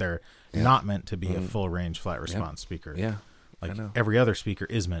Correct. in that they're not meant to be a full range flat response speaker. yeah, Like I know. every other speaker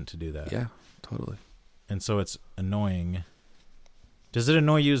is meant to do that. Yeah, totally. And so it's annoying. Does it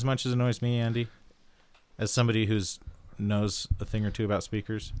annoy you as much as it annoys me, Andy? As somebody who's knows a thing or two about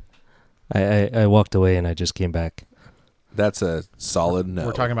speakers? I walked away and I just came back. That's a solid no.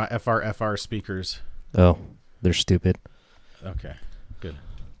 We're talking about FRFR speakers. Oh, they're stupid. Okay, good.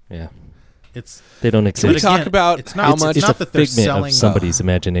 Yeah. They Can don't we exist. talk about it's how not, much? It's not It's a that they're figment selling of somebody's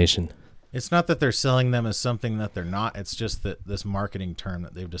imagination. It's not that they're selling them as something that they're not. It's just that this marketing term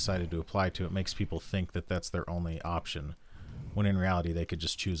that they've decided to apply to it makes people think that that's their only option, when in reality they could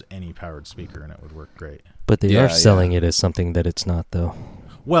just choose any powered speaker and it would work great. But they Yeah, are selling it as something that it's not, though.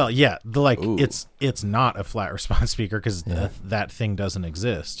 Well, yeah, Ooh. it's not a flat response speaker because that thing doesn't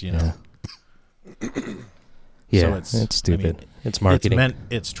exist, you know. Yeah, So it's stupid. It's marketing.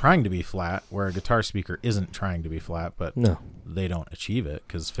 It's trying to be flat, where a guitar speaker isn't trying to be flat, but No. they don't achieve it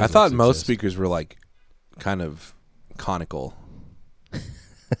because I thought most speakers were like kind of conical.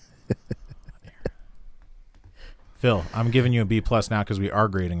 Phil, I'm giving you a B plus now because we are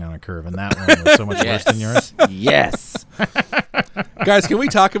grading on a curve, and that one was so much worse than yours. Yes. Guys, can we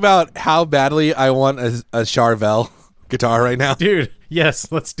talk about how badly I want a Charvel guitar right now? Dude,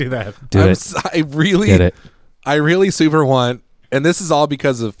 yes, let's do that. I really Get it. I really super want, and this is all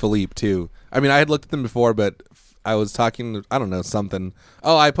because of Philippe too. I mean, I had looked at them before, but I was talking, I don't know, something.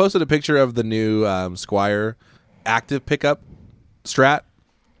 Oh, I posted a picture of the new Squier active pickup Strat,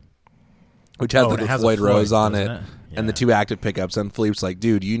 which has Oh, the it has a Floyd Floyd, Rose on it, doesn't it? and the Yeah. 2 active pickups. And Philippe's like,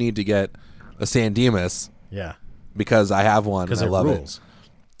 dude, you need to get a San Dimas Yeah, because I have one and because I it love rules.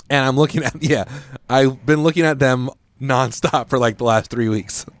 it. And I'm looking at, I've been looking at them nonstop for like the last 3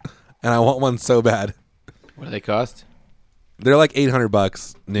 weeks, and I want one so bad. What do they cost? They're like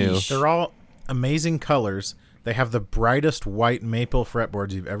 $800 new. They're all amazing colors. They have the brightest white maple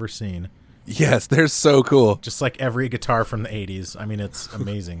fretboards you've ever seen. Yes, they're so cool. Just like every guitar from the 80s. I mean, it's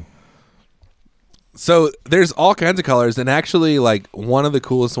amazing. So there's all kinds of colors, and actually, like one of the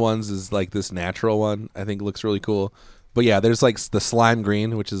coolest ones is like this natural one. I think looks really cool. But yeah, there's like the slime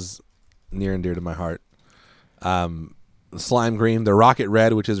green, which is near and dear to my heart. The slime green, the rocket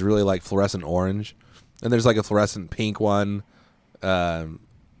red, which is really like fluorescent orange, and there's like a fluorescent pink one.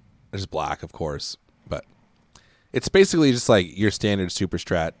 There's black, of course, but it's basically just like your standard Super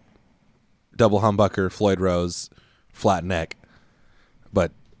Strat, double humbucker, Floyd Rose, flat neck.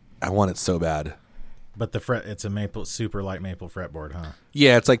 But I want it so bad. But it's a super light maple fretboard, huh?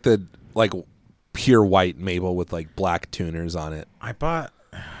 Yeah, it's like the pure white maple with like black tuners on it. I bought.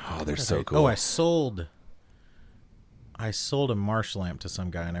 Oh, they're so cool. Oh, I sold a Marshall amp to some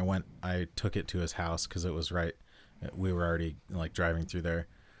guy, and I took it to his house because it was right We were already like driving through there,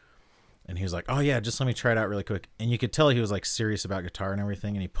 and he was like, "Oh yeah, just let me try it out really quick." And you could tell he was like serious about guitar and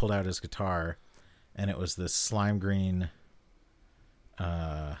everything. And he pulled out his guitar, and it was this slime green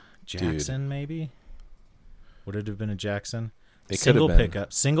Jackson, maybe. Would it have been a Jackson? It single could have been.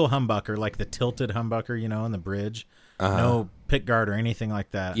 pickup, single humbucker, like the tilted humbucker, in the bridge. No pick guard or anything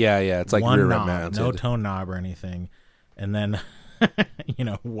like that. Yeah, it's like one rear knob, mounted. no tone knob or anything. And then,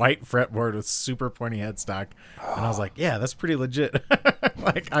 white fretboard with super pointy headstock. And I was like, yeah, that's pretty legit.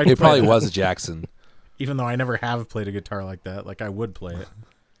 Like It probably was a Jackson. Even though I never have played a guitar like that, like I would play it.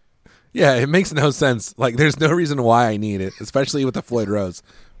 Yeah, it makes no sense. Like, there's no reason why I need it, especially with the Floyd Rose.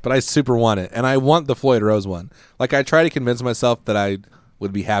 But I super want it, and I want the Floyd Rose one. Like, I try to convince myself that I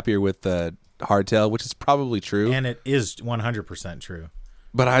would be happier with the hardtail, which is probably true. And it is 100% true.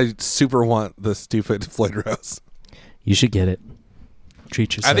 But I super want the stupid Floyd Rose. You should get it.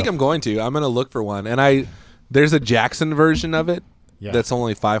 Treat yourself. I think I'm going to. I'm going to look for one, and there's a Jackson version of it that's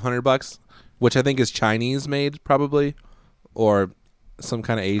only $500, which I think is Chinese made, probably, or some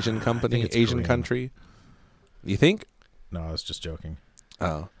kind of Asian company, Asian Korean. country. You think? No, I was just joking.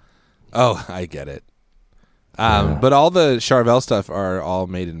 Oh, I get it. But all the Charvel stuff are all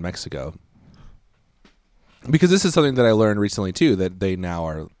made in Mexico. Because this is something that I learned recently too, that they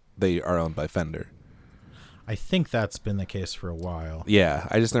are owned by Fender. I think that's been the case for a while. Yeah,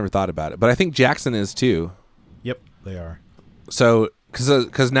 I just never thought about it, but I think Jackson is too. Yep, they are. So,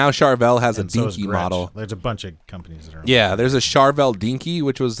 because now Charvel has And a so is Dinky Gretsch. model. There's a bunch of companies that are. Yeah, there's a Charvel Dinky,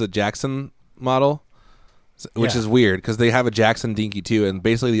 which was the Jackson model, which Yeah. is weird because they have a Jackson Dinky too, and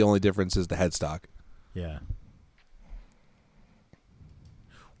basically the only difference is the headstock. Yeah.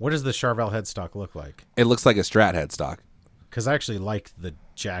 What does the Charvel headstock look like? It looks like a Strat headstock. Because I actually like the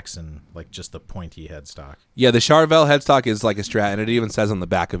Jackson, like just the pointy headstock. Yeah, the Charvel headstock is like a Strat, and it even says on the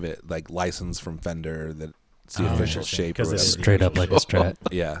back of it, like, license from Fender, that it's the official interesting, shape. Or 'cause it whatever. is Straight up like a Strat.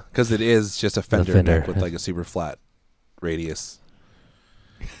 Yeah, because it is just a Fender, Fender. neck with like a super flat radius.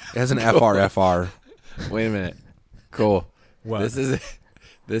 It has an FRFR Wait a minute. Cool. What? This is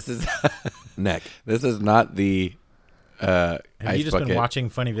neck. this is not the Have ice you just bucket. been watching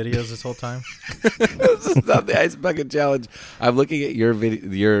funny videos this whole time? This is not the ice bucket challenge. I'm looking at your video,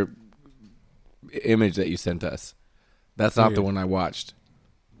 your image that you sent us. That's not the Dude. one I watched.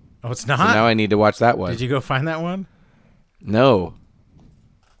 Oh, it's So not? now I need to watch that one. Did you go find that one? No.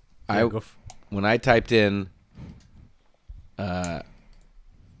 Yeah, go When I typed in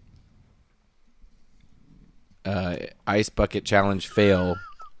ice bucket challenge fail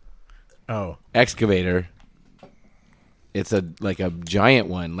oh, excavator, it's a giant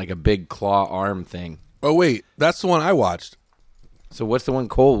one, like a big claw arm thing. Oh wait, that's the one I watched. So what's the one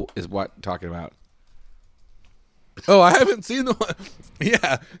Cole is talking about? Oh, I haven't seen the one.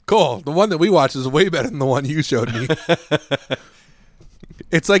 Yeah, cool. The one that we watched is way better than the one you showed me.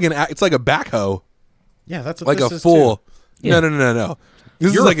 It's like a backhoe, yeah, that's what like this a is full. too. Yeah. No.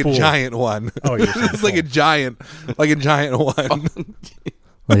 This You're is like a a fool. giant one. Oh, you're saying This is like a giant one.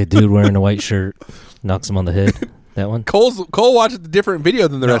 Like a dude wearing a white shirt knocks him on the head. That one? Cole watched a different video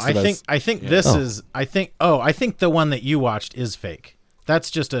than the No, rest of us. I think this Oh. is. I think the one that you watched is fake. That's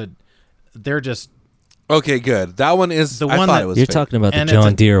just a. They're just. Okay, good. That one is The I one thought that- it was You're fake. talking about the And it's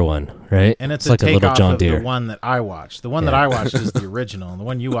John a- Deere one, right? And it's like a little takeoff John of Deere. the one that I watched. The one that Yeah. I watched is the original, and the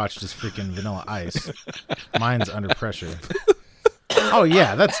one you watched is freaking Vanilla Ice. Mine's Under Pressure. Oh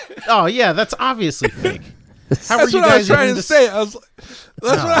yeah, that's obviously fake. How That's were you what I was guys trying even to say. I was like,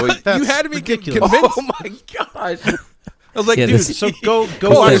 that's No, what wait, you that's had me ridiculous. convinced. Oh my gosh! I was like, Yeah, dude, this- So go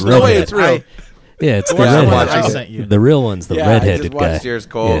Cole, watch there's the no one way that it's real. Yeah, it's the Watch the one redheaded that I guy. sent you. The real one's the Yeah, I redheaded just guy. watched yours,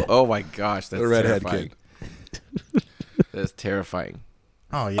 Cole. Yeah. Oh my gosh, that's The redhead terrifying. kid. That's terrifying.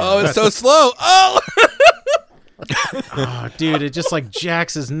 Oh yeah. Oh, it's that's- so slow. Oh, Oh, dude, it just like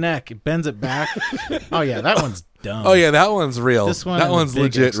jacks his neck. It bends it back. Oh yeah, that one's dumb. oh yeah, that one's real. This one. that and the one's big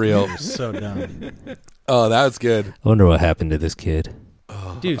legit real. excavator is so dumb. Oh, that was good. I wonder what happened to this kid.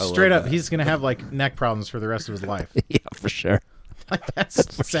 Dude, I love straight up, that. he's gonna have like neck problems for the rest of his life. Yeah, for sure. Like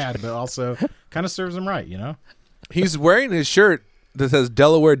that's sad, but also kind of serves him right, you know? He's wearing his shirt that says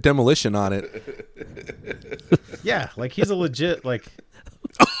Delaware Demolition on it. Yeah, like he's a legit like.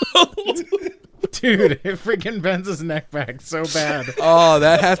 Dude, it freaking bends his neck back so bad. Oh,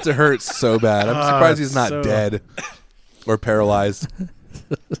 that has to hurt so bad. I'm surprised he's it's not so- dead or paralyzed.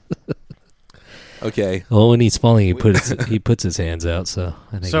 Okay. Well, when he's falling, he puts his hands out, so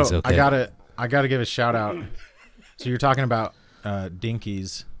I think So he's okay. I gotta give a shout out. So you're talking about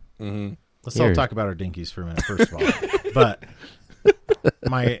dinkies. Mm-hmm. Let's all Here. talk about our dinkies for a minute, first of all. But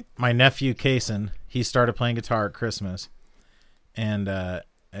my nephew Kason, he started playing guitar at Christmas, and I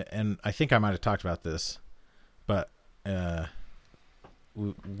think I might have talked about this, but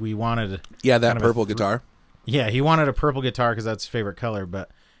we wanted that kind of purple guitar. Yeah, he wanted a purple guitar because that's his favorite color,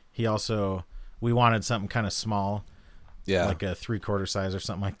 but we wanted something kind of small. Yeah. Like a 3/4 size or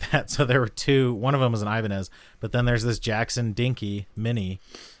something like that. So there were two. One of them was an Ibanez, but then there's this Jackson Dinky Mini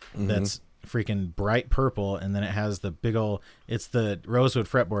that's freaking bright purple, and then it has the big old. It's the rosewood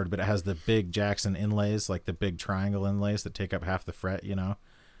fretboard, but it has the big Jackson inlays, like the big triangle inlays that take up half the fret,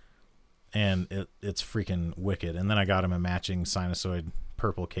 And it's freaking wicked. And then I got him a matching sinusoid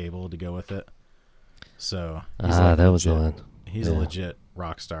purple cable to go with it. So that was the one. He's a legit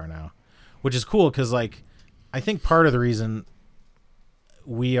rock star now, which is cool because I think part of the reason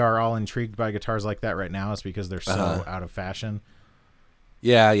we are all intrigued by guitars like that right now is because they're so out of fashion.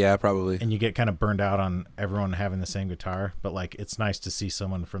 Yeah, probably. And you get kind of burned out on everyone having the same guitar. But it's nice to see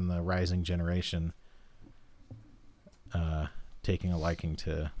someone from the rising generation taking a liking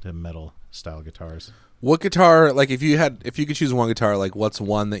to metal style guitars. What guitar, if you could choose one guitar, what's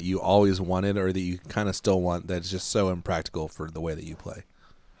one that you always wanted or that you kind of still want that's just so impractical for the way that you play?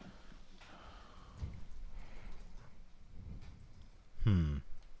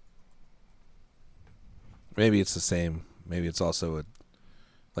 Maybe it's the same. Maybe it's also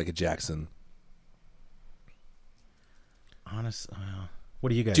a Jackson. What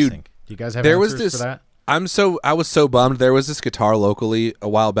do you guys Dude, think? Do you guys have there answers was this, for that? I was so bummed. There was this guitar locally a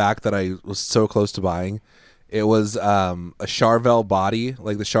while back that I was so close to buying. It was a Charvel body,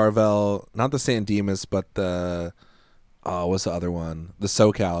 like the Charvel, not the San Dimas, but the what's the other one? The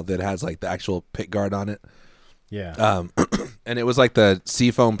SoCal that has the actual pick guard on it. Yeah. And it was the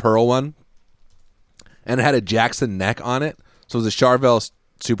Seafoam Pearl one, and it had a Jackson neck on it. So it was a Charvel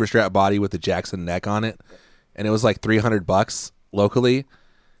Super Strat body with a Jackson neck on it, and it was $300 locally.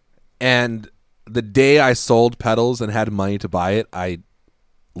 And the day I sold pedals and had money to buy it, I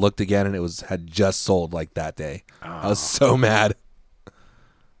looked again and it had just sold that day. I was so mad.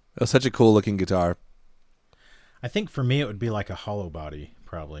 It was such a cool looking guitar. I think for me it would be a hollow body,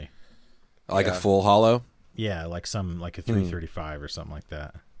 probably. A full hollow? Yeah, a 335 or something like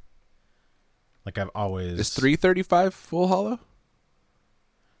that. I've always... Is 335 full hollow?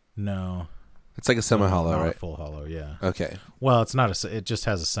 No. It's a semi-hollow, not right? A full hollow, yeah. Okay. Well, it's not it just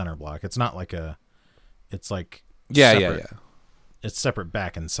has a center block. It's not it's Yeah, separate. yeah. It's separate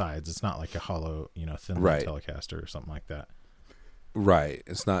back and sides. It's not a hollow, thin Telecaster or something like that. Right.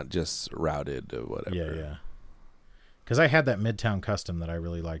 It's not just routed or whatever. Yeah. Because I had that Midtown Custom that I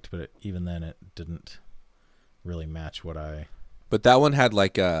really liked, but even then it didn't really match what I... But that one had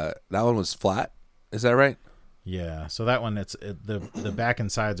that one was flat. Is that right? Yeah. So that one, the back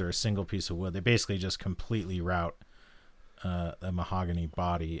and sides are a single piece of wood. They basically just completely route a mahogany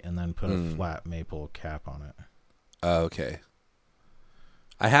body and then put a flat maple cap on it. Oh, okay.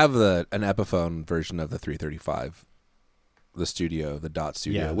 I have an Epiphone version of the 335, the Studio, the Dot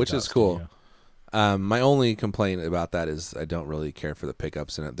Studio, which is cool. My only complaint about that is I don't really care for the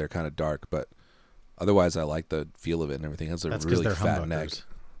pickups in it. They're kind of dark, but otherwise I like the feel of it and everything. It has a really fat neck.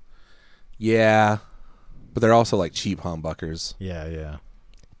 Yeah, but they're also cheap humbuckers. Yeah.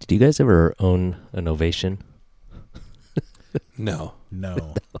 Did you guys ever own an Ovation? No.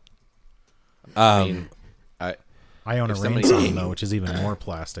 I mean, I own a Rainson, though, which is even more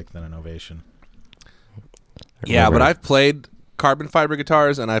plastic than an Ovation. Yeah, but I've played carbon fiber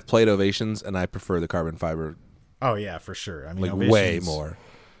guitars and I've played Ovations, and I prefer the carbon fiber. Oh yeah, for sure. I mean, way more.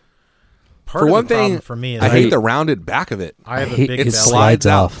 For one thing, for me, is I hate the rounded back of it. I have a big belly. It slides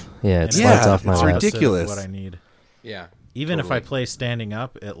off. Yeah, it slides off my lap. It's ridiculous. What I need. Yeah. Even if I play standing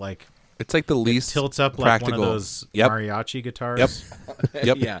up, it it's the least tilts up practical. like one of those mariachi guitars.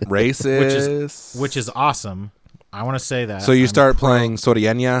 Yep. Yeah. Racist. Which is awesome. I want to say that. So you start playing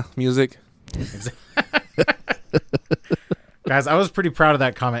Soriana music? Guys, I was pretty proud of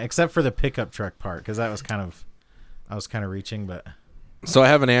that comment, except for the pickup truck part, because I was kind of reaching, but. So I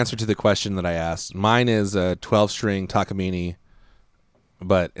have an answer to the question that I asked. Mine is a 12-string Takamine,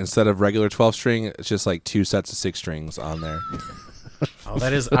 but instead of regular 12-string, it's just 2 sets of 6 strings on there. Oh,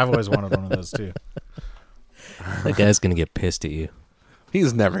 that is. I've always wanted one of those too. That guy's gonna get pissed at you.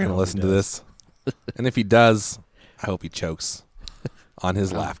 He's never gonna listen to this, and if he does, I hope he chokes on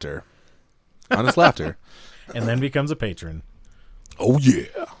his laughter. On his laughter, and then becomes a patron. Oh yeah,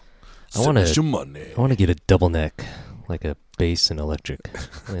 I want money. I want to get a double neck, like a bass and electric.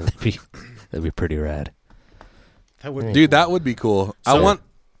 That'd be pretty rad. That would, dude. That would be cool. I want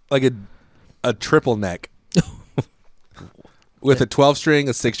a triple neck. With a 12-string,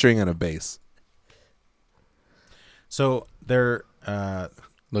 a 6-string, and a bass. So there...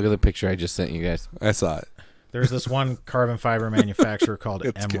 Look at the picture I just sent you guys. I saw it. There's this one carbon fiber manufacturer called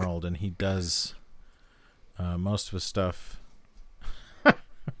Emerald, and he does Most of his stuff.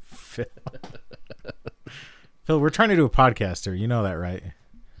 Phil, we're trying to do a podcast here. You know that, right?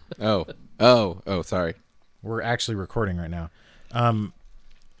 Oh, sorry. We're actually recording right now.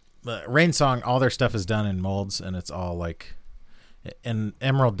 Rain Song, all their stuff is done in molds, and it's all like, and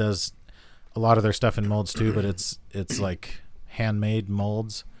Emerald does a lot of their stuff in molds too, but it's like handmade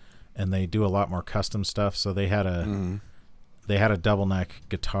molds, and they do a lot more custom stuff. So they had a double neck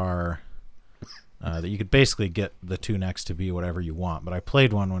guitar that you could basically get the two necks to be whatever you want. But I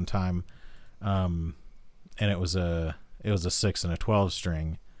played one time, and it was a 6 and a 12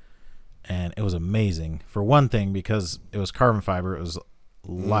 string, and it was amazing. For one thing, because it was carbon fiber, it was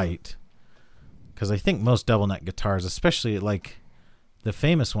light. Because I think most double neck guitars, especially like the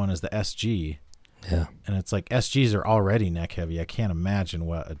famous one is the SG. Yeah. And it's like SGs are already neck heavy. I can't imagine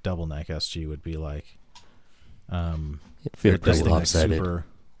what a double neck SG would be like. It feels This pretty thing is lopsided. super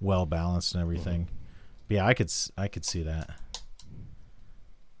well balanced and everything. But yeah, I could see that.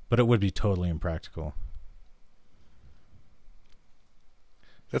 But it would be totally impractical.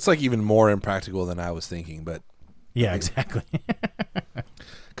 That's like even more impractical than I was thinking. But Yeah, exactly.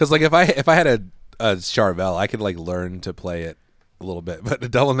 because like if I had a Charvel, I could like learn to play it a little bit. But a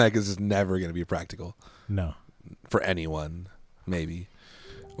double neck is just never going to be practical No. for anyone. Maybe.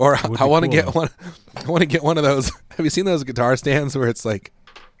 Or It would I be want to cool, get though. one. I want to get one of those. Have you seen those guitar stands where it's like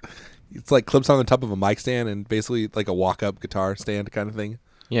clips on the top of a mic stand and basically like a walk-up guitar stand kind of thing?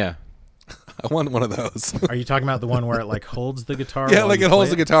 Yeah. I want one of those. Are you talking about the one where it like holds the guitar? Yeah, while like you it holds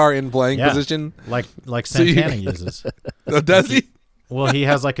play the guitar in playing Yeah. position. Like So you- Santana uses. Oh, does he? Well, he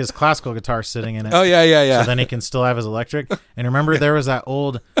has like his classical guitar sitting in it. Oh yeah. So then he can still have his electric. And remember, there was that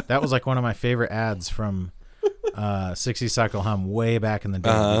was like one of my favorite ads from 60 Cycle Hum way back in the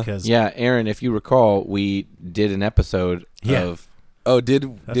day. Because Yeah, Aaron, if you recall, we did an episode Yeah. of Oh, did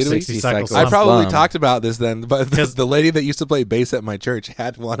we? 60 Cycle I Hum. probably Slum. talked about this then, but Because- the lady that used to play bass at my church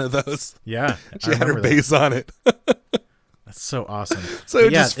had one of those. Yeah, She I had her remember that. bass on it, That's so awesome. so it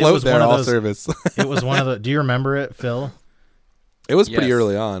But yeah, just float was there one of all those- service. It was one of the. Do you remember it, Phil? It was pretty Yes.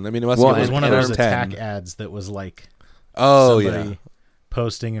 early on. I mean, it must Well, have It was been one of like those 10. attack ads that was like Oh somebody yeah,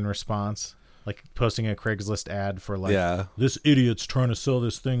 posting in response, like posting a Craigslist ad for like, yeah. this idiot's trying to sell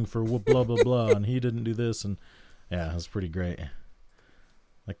this thing for blah blah blah, and he didn't do this, and yeah, it was pretty great.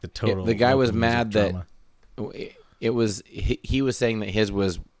 Like the total. the guy was local music mad that drama. it was he was saying that his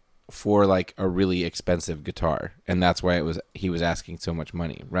was for like a really expensive guitar, and that's why he was asking so much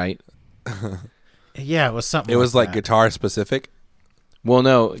money, right? Yeah, it was something. It was like that. guitar specific. Well,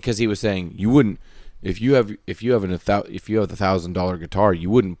 no, because he was saying you wouldn't if you have the $1,000 guitar, you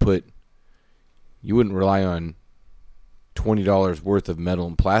wouldn't rely on $20 worth of metal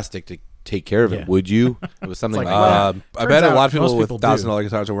and plastic to take care of it, Yeah. would you? It was something It's like like, that. I bet a out lot of people most with people do. $1,000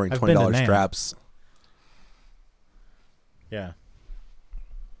 guitars are wearing I've been to $20 NAMM. straps. Yeah.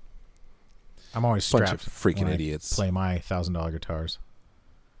 I'm always Bunch strapped. of freaking when I idiots. play my $1,000 guitars.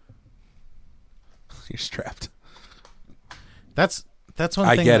 You're strapped. That's one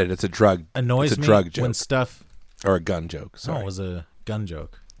I thing get that it. It's a drug. annoys It's a me drug joke when stuff. or a gun joke. No, Sorry, it was a gun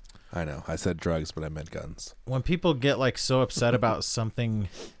joke. I know. I said drugs, but I meant guns. When people get like so upset about something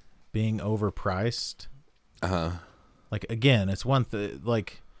being overpriced, like again, it's one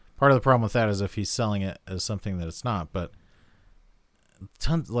like part of the problem with that is if he's selling it as something that it's not. But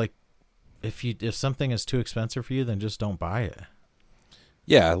like if something is too expensive for you, then just don't buy it.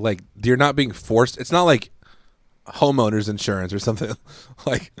 Yeah, like you're not being forced. It's not like homeowners insurance or something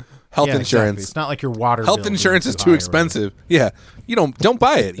like health Yeah, insurance. Exactly. It's not like your water. Health bill being insurance is high too or expensive. Yeah, you don't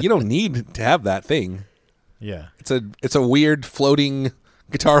buy it. You don't need to have that thing. whatever. It's a weird floating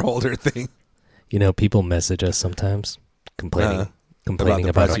guitar holder thing. You know, people message us sometimes complaining the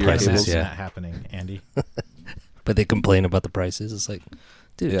about price our of your Yeah. prices. cables? Imagine Yeah, that happening, Andy. but they complain about the prices. It's like,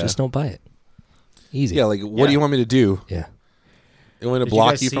 dude, Yeah. just don't buy it. Easy. Yeah, like what do you want me to do? Yeah. You want me to Did you block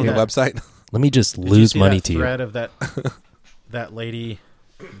guys you see from the that? website? Let me just Did you lose see money that to you. thread of that lady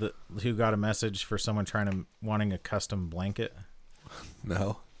who got a message for someone wanting a custom blanket?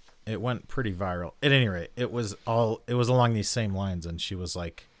 No. It went pretty viral. At any rate, it was along these same lines, and she was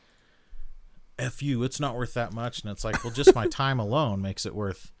like, "F you, it's not worth that much." And it's like, well, just my time alone makes it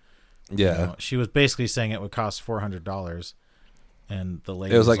worth. Yeah. You know, she was basically saying it would cost $400, and the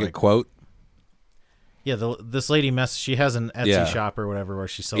lady It was like a quote. Yeah, this lady she has an Etsy Yeah. shop or whatever where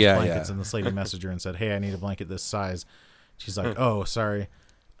she sells Yeah, blankets, yeah. and this lady messaged her and said, "Hey, I need a blanket this size." She's like, "Oh, sorry,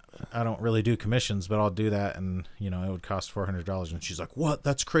 I don't really do commissions, but I'll do that, and it would cost $400." And she's like, "What?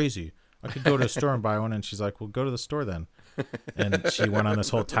 That's crazy. I could go to a store and buy one." And she's like, "Well, go to the store then." And she went on this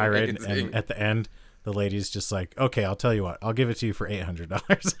whole tirade, and at the end, the lady's just like, "Okay, I'll tell you what, I'll give it to you for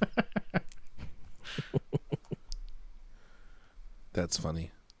 $800." that's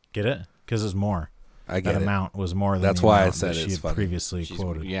funny. Get it? Because it's more. I get that it. amount was more than That's the why I amount said that she it's had funny. previously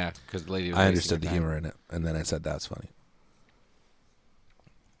quoted. Yeah, because the lady was I wasting understood her the time. humor in it, and then I said that's funny.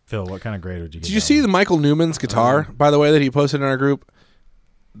 Phil, what kind of grade would you give? Did you that see one? the Michael Newman's guitar, by the way, that he posted in our group?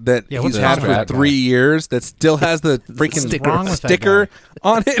 That Yeah, what's he's wrong had with for that 3 guy? years. That still has the freaking What's wrong with that sticker guy?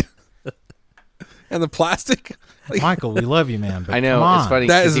 on it, and the plastic. Like, Michael, we love you, man. But I know, come on. it's funny.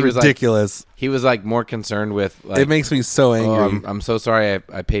 that 'cause is he was ridiculous. He was like more concerned with like. It makes me so Oh, angry. I'm so sorry.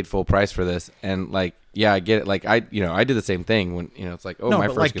 I paid full price for this, and like, yeah, I get it. Like, I did the same thing when it's like, oh, no, my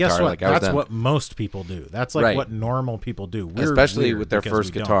but first like, guitar. guess what? Like, I was That's done. what most people do. That's like Right. what normal people do. We're Especially weird with their because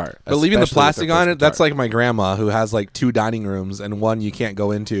first we don't. guitar. But leaving the Especially with plastic their on first it, that's guitar. like my grandma who has like 2 dining rooms and one you can't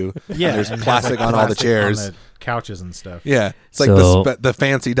go into. Yeah, There's and has, plastic like, on all the plastic chairs. on the couches and stuff. Yeah, it's like So- the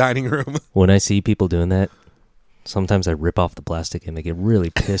fancy dining room. When I see people doing that, sometimes I rip off the plastic and they get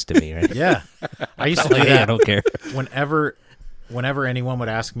really pissed at me, right? Yeah, I used to do Like, hey, I that don't care. whenever anyone would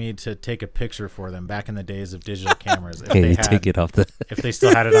ask me to take a picture for them back in the days of digital cameras. If Hey, they you had, take it off the. if they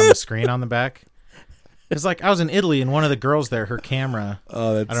still had it on the screen on the back. It's like I was in Italy and one of the girls there, her camera.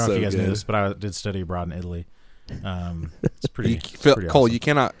 Oh, that's I don't know so if you guys good. knew this, but I did study abroad in Italy. It's pretty. pretty Cole,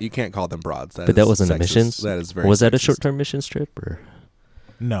 awesome. you can't call them broads. But that wasn't a sexist. missions. That is very. Was that a sexist. short-term missions trip or?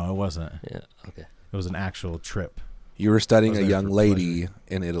 No, it wasn't. Yeah. Okay. It was an actual trip. You were studying I a was there young for lady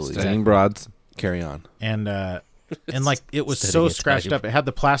in Italy. Studying broads. Carry on. And like it was Studying so Italian. scratched up. It had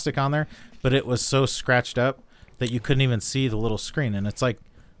the plastic on there, but it was so scratched up that you couldn't even see the little screen. And it's like,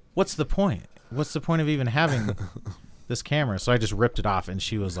 what's the point? What's the point of even having this camera? So I just ripped it off, and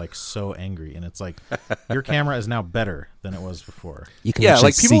she was like so angry. And it's like, your camera is now better than it was before. You can Yeah, actually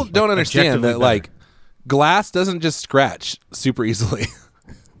like people see. don't understand objectively that like glass doesn't just scratch super easily.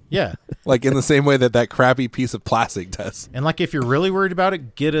 Yeah. Like in the same way that crappy piece of plastic does. And like if you're really worried about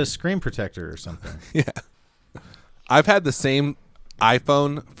it, get a screen protector or something. Yeah. I've had the same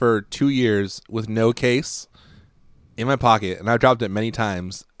iPhone for 2 years with no case in my pocket, and I've dropped it many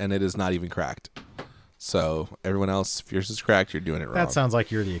times, and it is not even cracked. So everyone else, if yours is cracked, you're doing it wrong. That sounds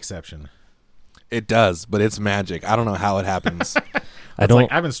like you're the exception. It does, but it's magic. I don't know how it happens. I It's don't.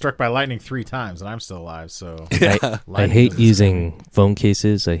 like I've been struck by lightning 3 times, and I'm still alive. So I lightning hate doesn't using phone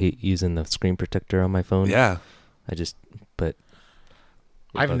cases. I hate using the screen protector on my phone. Yeah. But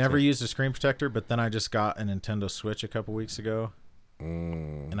I've never Okay. used a screen protector, but then I just got a Nintendo Switch a couple weeks ago.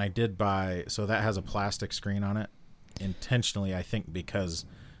 And I did buy, so that has a plastic screen on it intentionally, I think, because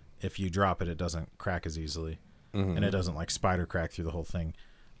if you drop it, it doesn't crack as easily. And it doesn't like spider crack through the whole thing.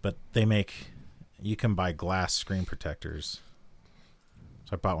 But you can buy glass screen protectors.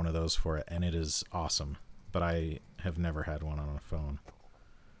 So I bought one of those for it, and it is awesome. But I have never had one on a phone.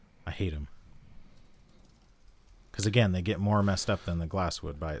 I hate them. Because again, they get more messed up than the glass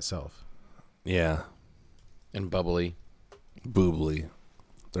would by itself. Yeah. And bubbly. Boobly.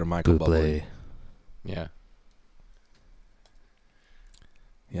 They're Michael Bubbly. Buble. Yeah.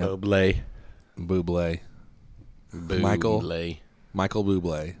 Yep. Bubbly. Buble. Bubbly. Michael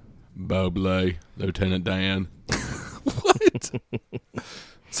Bublé. Bubbly. Lieutenant Dan. What?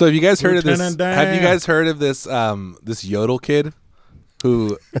 So have you guys heard of this? Lieutenant Dan. Have you guys heard of this this yodel kid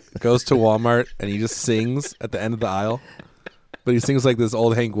who goes to Walmart and he just sings at the end of the aisle? But he sings like this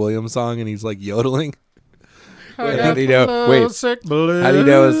old Hank Williams song and he's like yodeling. How do you know? Wait. Sick blues. How do you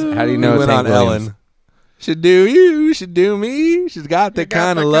know? How do you know He it's went Hank on Williams? Ellen. Should do you, should do me. She's got the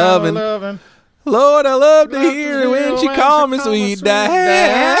kind of loving. Lord, I love to hear when she calls me sweet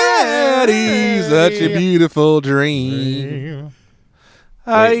daddy. Such a beautiful dream.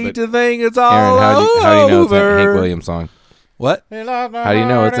 I Wait, hate but to think it's Aaron, all how do you know it's a over. Hank Williams song? What? How do you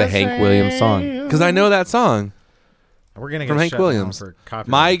know it's a Hank Williams song? Because I know that song We're gonna get from Hank shut down Williams. for copyright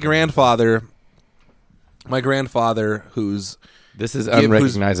My infringement. grandfather, who's This is who's-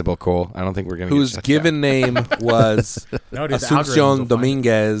 unrecognizable, Cole. I don't think we're going to whose given name was No, dude, the algorithms will Asuncion find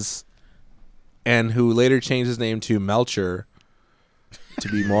Dominguez, and who later changed his name to Melcher to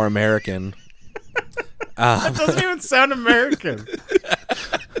be more American. It doesn't even sound American.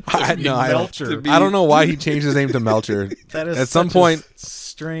 I Melcher. don't know why he changed his name to Melcher. That is At some such a point,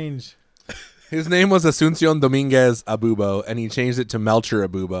 strange. his name was Asuncion Dominguez Abubo, and he changed it to Melcher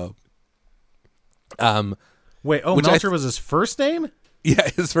Abubo. Wait, Which I Melcher was his first name? Yeah,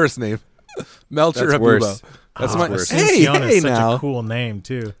 his first name, Melcher That's Abubo. worse. That's Oh, my worse. hey Asuncion is such now. a cool name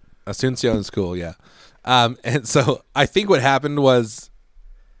too. Asuncion is cool, yeah. And so I think what happened was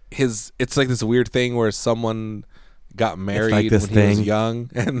it's like this weird thing where someone got married this when he was thing. young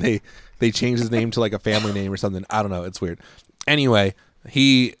and they changed his name to like a family name or something. I don't know. It's weird. Anyway,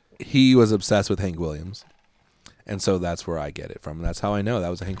 he was obsessed with Hank Williams. And so that's where I get it from. That's how I know that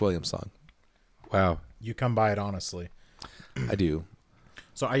was a Hank Williams song. Wow. You come by it honestly. I do.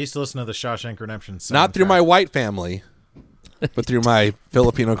 So I used to listen to the Shawshank Redemption soundtrack. Not through my white family, but through my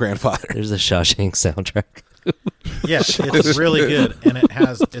Filipino grandfather. There's a Shawshank soundtrack. Yeah, it's really good, and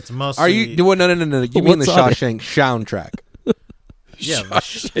it's mostly. Are you? No. You mean the What's on it? Shawshank soundtrack? Yeah, the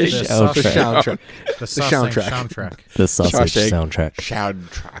soundtrack. The soundtrack. soundtrack. The sausage soundtrack.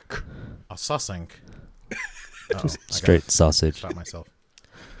 Soundtrack. A Shawshank. Straight sausage. Stop myself.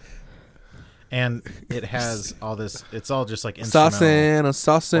 And it has all this. It's all just like instrumental.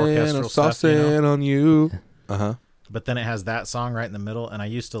 Saucing stuff, you know? on you. Uh-huh. But then it has that song right in the middle, and I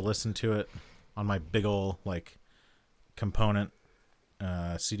used to listen to it on my big ol' like component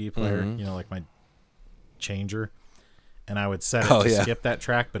CD player, you know, like my changer, and I would set it to skip that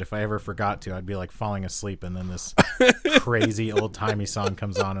track. But if I ever forgot to, I'd be like falling asleep, and then this crazy old timey song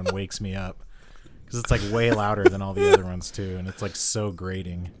comes on and wakes me up because it's like way louder than all the other ones too, and it's like so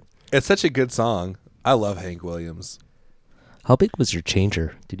grating. It's such a good song. I love Hank Williams. How big was your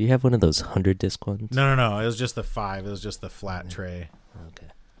changer? Did you have one of those 100-disc ones? No. It was just the 5. It was just the flat tray. Okay.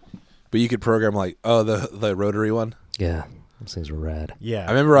 But you could program like, the rotary one. Yeah, those things were rad. Yeah. I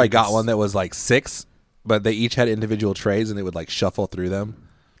remember I got one that was like 6, but they each had individual trays and it would like shuffle through them.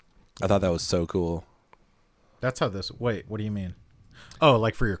 I thought that was so cool. That's how this. Wait, what do you mean? Oh,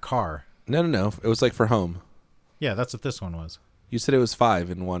 like for your car? No. It was like for home. Yeah, that's what this one was. You said it was 5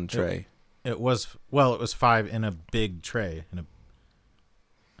 in one tray. It was 5 in a big tray.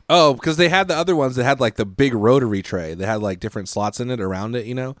 Oh, because they had the other ones that had like the big rotary tray. They had like different slots in it around it,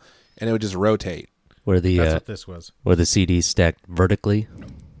 you know, and it would just rotate. Where the That's what this was. where the CDs stacked vertically.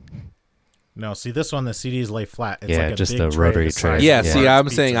 No, see this one, the CDs lay flat. It's Yeah, like a just big a tray rotary the size tray. of Yeah, a see, Bart's I'm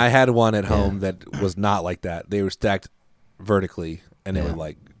pizza. saying I had one at home that was not like that. They were stacked vertically, and it would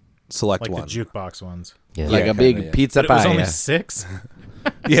like select like one. the jukebox ones. Yeah. Like a big kinda, yeah. pizza But it was pie. only yeah. 6.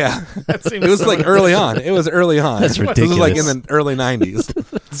 Yeah, That seems it was so like early on. It was early on. That's This was like in ridiculous. the early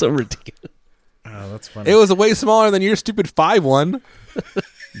 90s. So ridiculous. Oh, that's funny. It was way smaller than your stupid 5 one.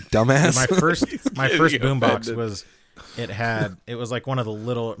 Dumbass. my first boombox was. It was like one of the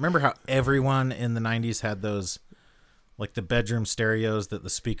little. Remember how everyone in the 90s had those, like the bedroom stereos that the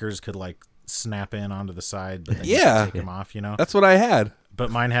speakers could like snap in onto the side, but then you could take them off. You know. That's what I had. But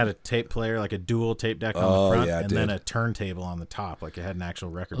mine had a tape player, like a dual tape deck on the front, and then a turntable on the top, like it had an actual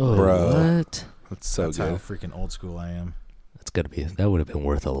record player. Oh, Bro. what? That's so That's good. how freaking old school I am. That's gotta be. That would have been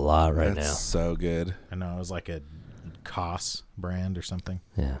worth a lot right That's now. so good. I know it was like a Koss brand or something.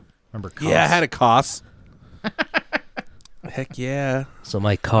 Yeah. Remember Koss? Yeah, I had a Koss. Heck yeah. So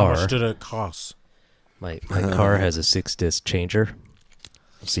my How car, much did it cost? my car has a 6-disc changer,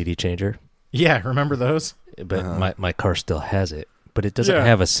 CD changer, Yeah, remember those? but my car still has it, but it doesn't Yeah.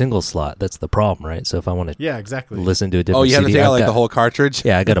 have a single slot. That's the problem, right? So if I want to Yeah, exactly. listen to a different Oh, you have to CD, take I've out like got- the whole cartridge?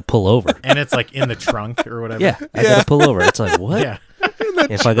 Yeah, I got to pull over. And it's like in the trunk or whatever. Yeah, I got to pull over. It's like what? Yeah.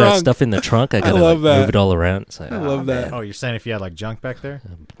 If I got trunk. stuff in the trunk, I got to love like, that. move it all around. It's like, I love that. Oh, you're saying if you had like junk back there?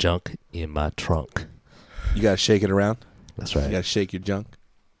 junk in my trunk. You got to shake it around. That's You right. got to shake your junk.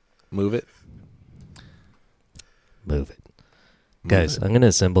 Move it. Move it, guys. I'm gonna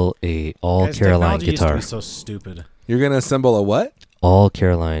assemble a all Guys, Caroline technology used to guitar, be so stupid. You're going to assemble a what? all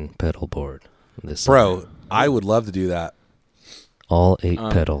Caroline pedal board. This Bro, summer. I would love to do that. all 8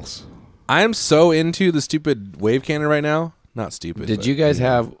 pedals. I am so into the stupid wave cannon right now. Not stupid. Did but you guys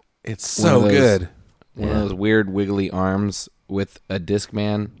have It's one so of those- good. one of those weird wiggly arms with a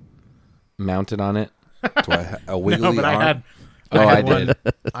Discman mounted on it? Do I a wiggly No, but arm? I had one, did.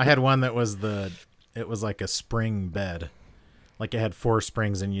 I had one that was it was like a spring bed. Like it had 4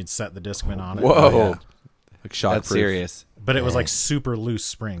 springs and you'd set the Discman on it. Whoa. Oh, yeah. Like shock That's serious. But it was like super loose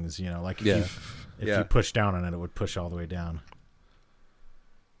springs, you know, like if Yeah. you push down on it, it would push all the way down.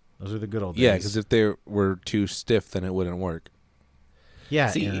 Those are the good old days. Yeah, because if they were too stiff, then it wouldn't work. yeah,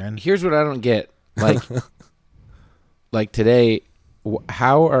 See, Aaron. here's what I don't get. Like, like today,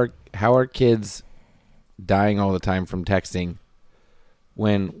 how are kids dying all the time from texting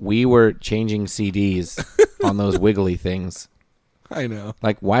when we were changing CDs on those wiggly things? I know.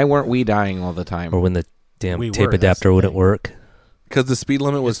 Like, why weren't we dying all the time? Or when the damn We tape were, that's adapter the wouldn't thing. work. Because the speed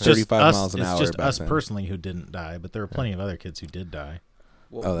limit was It's just 35 us, miles an it's hour. just back us then. personally who didn't die, but there were plenty of other kids who did die.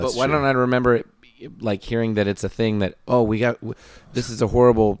 Oh, that's but why true. don't I remember it, like hearing that it's a thing that, oh, this is a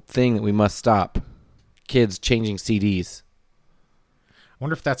horrible thing that we must stop. Kids changing CDs. I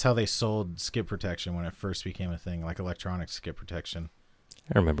wonder if that's how they sold skip protection when it first became a thing, like electronic skip protection.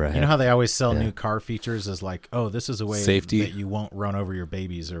 I remember. You know how they always sell Yeah. new car features as like, oh, this is a way Safety. that you won't run over your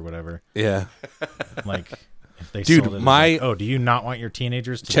babies or whatever. Yeah. Like, if they Dude, sold it as my- like, oh, do you not want your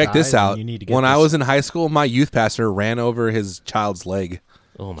teenagers to Check die? this Then out. You need to get When I this. was in high school, my youth pastor ran over his child's leg.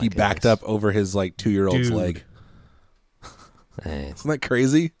 Oh my He backed up over his like 2-year-old's Dude. leg. Hey, Isn't that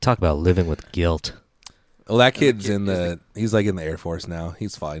crazy? talk about living with guilt. Well, that kid's he's like in the Air Force now.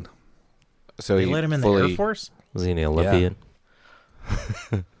 He's fine. So They he let him in the fully- Air Force? Was he an Olympian?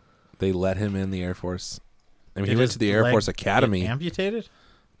 They let him in the Air Force. I mean, Did he went his to the Air leg Force get Academy. amputated?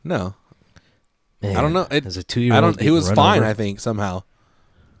 No, Man, I don't know. as a 2-year-old, He was getting run fine. over. I think somehow.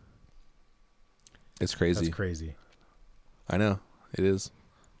 It's crazy. That's crazy. I know it is.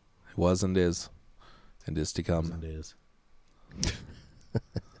 It was and is, and is to come. It is.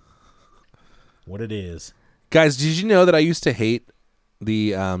 What it is. Guys, did you know that I used to hate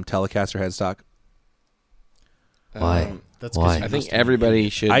the Telecaster headstock? Why? That's Why? you I think used to be everybody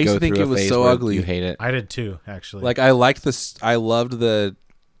hated. should I used go to think through it a was phase so where ugly. you hate it. I did too, actually. Like I liked this. I loved the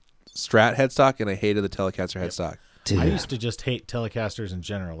Strat headstock, and I hated the Telecaster headstock. Dude, I used to just hate Telecasters in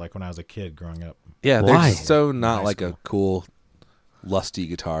general, like when I was a kid growing up. Yeah, they're Why? just so not High like school. a cool, lusty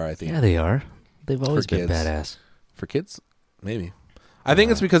guitar. I think yeah, they are. They've always been kids. badass. for kids, maybe. I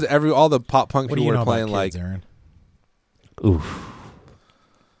think it's because all the pop punk What do people you were know playing about like kids, Aaron? Oof,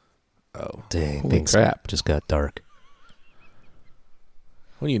 oh. dang, Holy things crap. just got dark.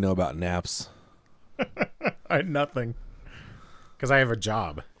 What do you know about naps? I had nothing. Because I have a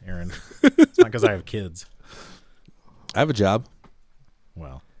job, Aaron. It's not because I have kids. I have a job.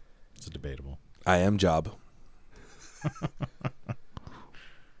 Well, it's debatable. I am job.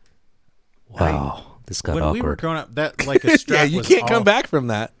 Wow, this got When awkward. we were growing up, that like a Strat Yeah, you was can't all- come back from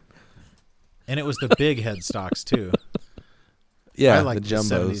that. And it was the big headstocks too. Yeah, I like the the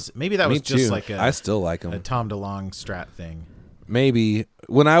jumbos. 70s. Maybe that Me was just too. like I still like a them. Tom DeLonge Strat thing. Maybe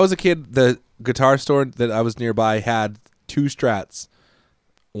when I was a kid, the guitar store that I was nearby had two Strats.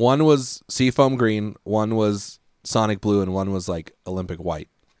 One was Seafoam Green, one was Sonic Blue, and one was like Olympic White.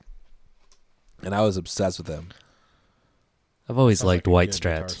 And I was obsessed with them. I've always Sounds liked like a white good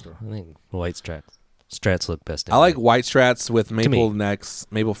guitar Strats. store. I think white Strats look best. I like white Strats with me. maple necks,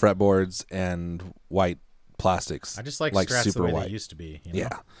 maple fretboards, and white plastics. I just like Strats super the way white. they used to be. You know? Yeah,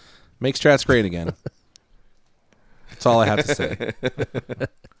 make Strats great again. That's all I have to say.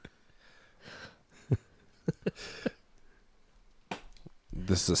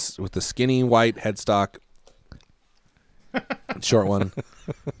 This is with the skinny white headstock, short one.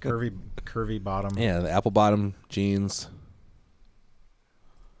 Curvy bottom. Yeah, the apple bottom jeans.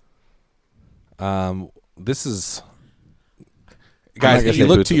 This is guys. gonna If say you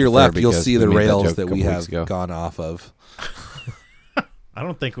look boots to at your the fair left, you'll because see we the made that rails joke that a we couple have weeks ago. gone off of. I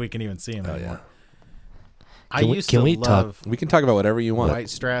don't think we can even see them Oh anymore. yeah, I Can we- used can to we talk- love we can talk about whatever you want. white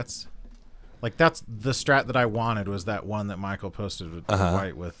Strats. Like that's the Strat that I wanted was that one that Michael posted with the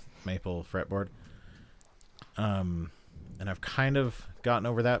white with maple fretboard. And I've kind of gotten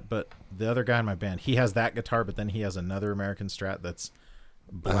over that, but the other guy in my band, he has that guitar, but then he has another American Strat that's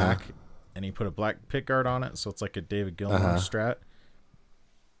black, and he put a black pickguard on it, so it's like a David Gilmour Strat.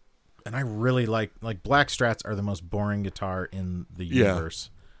 And I really like black Strats are the most boring guitar in the universe.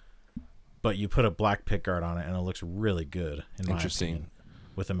 But you put a black pickguard on it, and it looks really good. In my Interesting. opinion,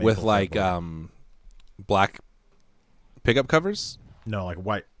 with a maple With like fretboard. black pickup covers. No, like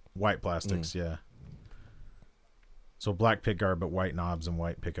white plastics, yeah. So black pickguard, but white knobs and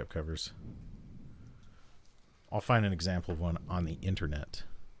white pickup covers. I'll find an example of one on the internet.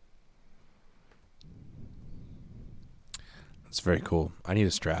 It's very cool. I need a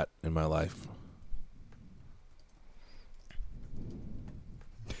Strat in my life.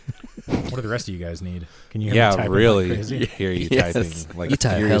 What do the rest of you guys need? Can you hear me Yeah, typing really like crazy? hear you Yes. typing. Like You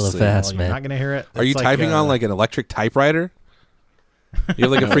type hella furiously. fast. Well, man. you're not gonna hear it. Are you It's typing on like an electric typewriter? You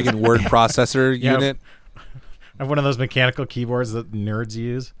have like a freaking word processor Yeah, unit. I have one of those mechanical keyboards that nerds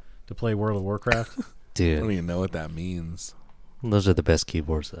use to play World of Warcraft? I Dude, don't even know what that means. those are the best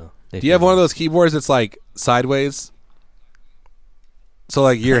keyboards, though. Do you have one of those keyboards that's like sideways? So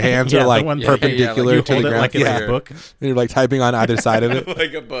like your hands Yeah, are the like one- yeah, perpendicular you to hold the it ground. like it's yeah. a book. You're like typing on either side of it.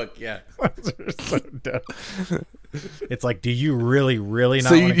 Like a book, yeah. So dumb. It's like, do you really not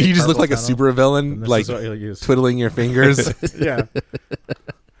So you wanna get just look carpal like a tunnel? super And villain, this like is what you'll use. twiddling your fingers. Yeah.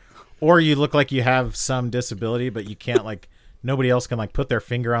 Or you look like you have some disability, but you can't like nobody else can like put their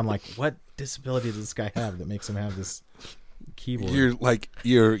finger on like what disability does this guy have that makes him have this keyboard? You're like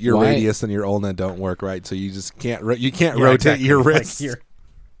your Why- radius and your ulna don't work right, so you just can't you can't Yeah, rotate exactly. your Like, wrists.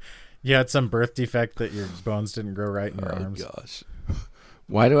 you had some birth defect that your bones didn't grow right in your Oh arms. gosh.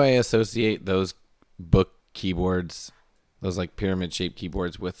 Why do I associate those book keyboards, those like pyramid shaped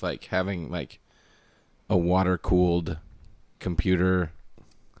keyboards, with like having like a water cooled computer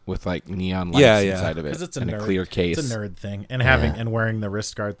with like neon lights Yeah, yeah. inside of it Because it's a and nerd. a clear case? It's a nerd thing, and having Yeah. and wearing the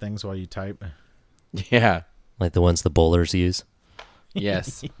wrist guard things while you type. Yeah. Like the ones the bowlers use.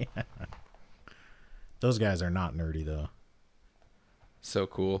 Yes. Those guys are not nerdy though. So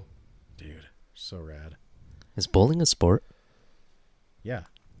cool. Dude, so rad. Is bowling a sport? Yeah.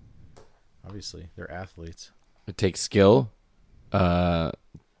 Obviously, they're athletes. It takes skill. You're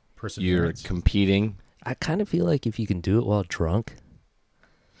Perseverance. competing. I kind of feel like if you can do it while drunk,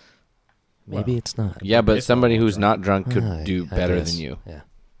 maybe Well, it's not. Yeah, but Baseball somebody while who's drunk. not drunk could Ah, do I better guess. than you. Yeah.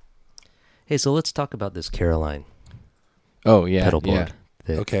 Hey, so let's talk about this Caroline Oh, yeah. pedal Yeah. board.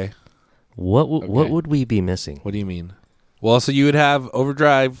 That- Okay. What Okay. would we be missing? What do you mean? Well, so you would have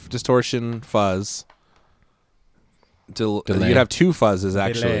overdrive, distortion, fuzz. Delay. You'd have two fuzzes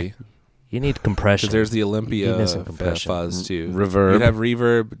actually, You need compression. because there's the Olympia You're missing compression. fuzz too. Reverb. You'd have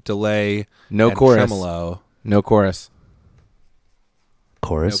reverb, delay, No and chorus. tremolo. No chorus.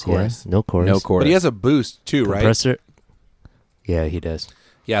 chorus. No chorus. Yeah, no chorus. No chorus. But he has a boost too, right? Compressor. Yeah, he does.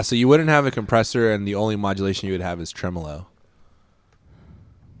 Yeah, so you wouldn't have a compressor, and the only modulation you would have is tremolo.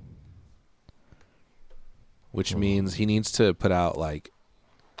 Which means he needs to put out like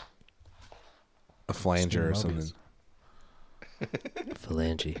a flanger or Steam something. Mobius.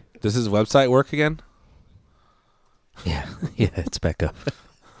 Phalange. Does his website work again? Yeah, yeah, it's back up.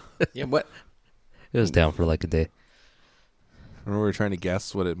 Yeah, what? It was down for like a day. Remember we were trying to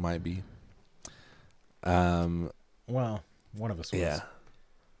guess what it might be. Well, one of us was. Yeah.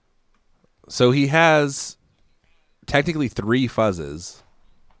 So he has technically 3 fuzzes.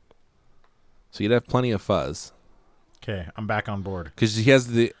 So you'd have plenty of fuzz Okay, I'm back on board. because he has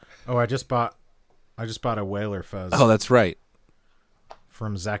the. Oh, I just bought a Whaler fuzz Oh, that's right.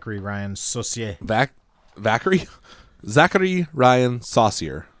 from Zachary Ryan Saucier. Zachary Ryan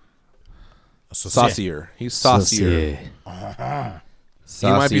Saucier. Saucier. He's saucier. He might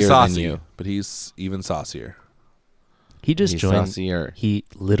be Saucier than saucy, you. but he's even saucier. He just He's joined. saucier. He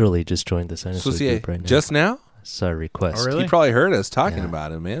literally just joined the Sinusoid Saucier. group right now. Just now? I saw a request. Oh, really? He probably heard us talking Yeah.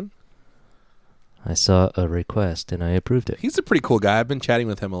 about him, man. I saw a request and I approved it. He's a pretty cool guy. I've been chatting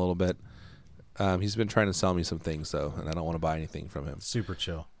with him a little bit. He's been trying to sell me some things, though, and I don't want to buy anything from him. Super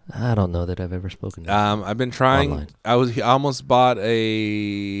chill. I don't know that I've ever spoken to him. I've been trying. Online. I almost bought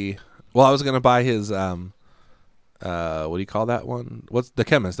a. Well, I was gonna buy his. What do you call that one? What's the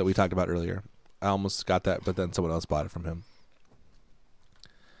Chemist that we talked about earlier? I almost got that, but then someone else bought it from him.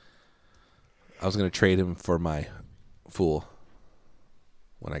 I was gonna trade him for my Fool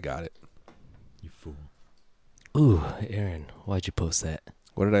when I got it. You fool. Ooh, Aaron, why'd you post that?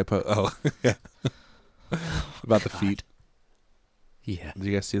 What did I put? Oh, yeah. About the feet. Yeah. Did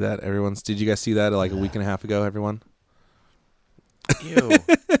you guys see that? Did you guys see that like a week and a half ago? Everyone? Ew.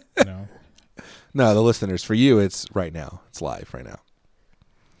 No. No, the listeners. For you, it's right now. It's live right now.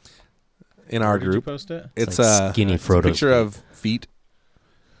 In our Where did you group, post it? it's like a skinny it's a Frodo's picture feet. of feet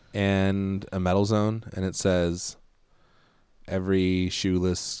and a metal zone, and it says every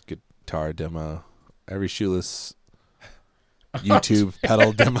shoeless guitar demo, every shoeless YouTube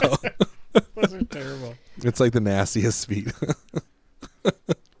pedal demo. Those are terrible. It's like the nastiest feet.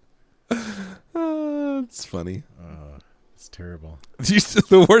 It's funny. It's terrible. Do you see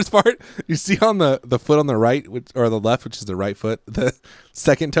the worst part? You see on the foot on the right, or the left, which is the right foot, the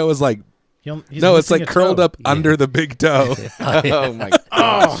second toe is like He's no, it's missing like a curled toe. up under the big toe. Oh, my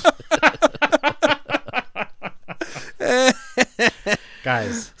God.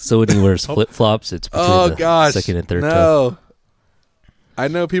 Guys, So when he wears flip flops, it's between Oh the gosh, second and third toe. no. I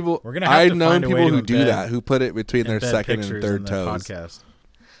know people. We're gonna have I've to known find a way people to who do embed- that, who put it between their embed second and pictures third in the toes.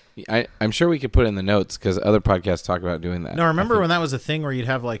 podcast. I'm sure we could put it in the notes because other podcasts talk about doing that. No, remember I think. when that was a thing where you'd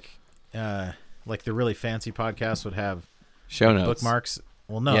have like the really fancy podcasts would have Show notes. bookmarks.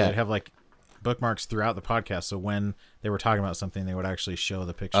 Well, no, Yeah. they'd have like bookmarks throughout the podcast. So when they were talking about something, they would actually show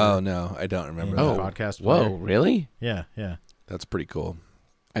the picture. Oh no, I don't remember in that. the podcast Whoa, player. really? Yeah, yeah. That's pretty cool.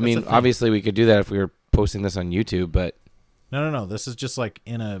 I That's mean, a thing. obviously we could do that if we were posting this on YouTube, but No. This is just like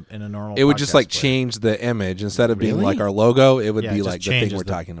in a normal. It would just podcast like player. change the image instead of being Really? like our logo. It would Yeah, it be just like the thing changes we're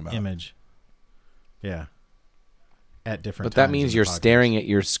the talking about. Image. Yeah. At different. but that times means in you're the podcast. staring at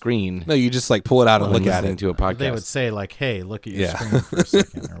your screen No, you just like pull it out and when look at listening it. to a podcast. They would say like, "Hey, look at your Yeah. screen for a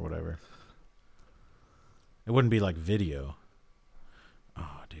second," or whatever. It wouldn't be like video.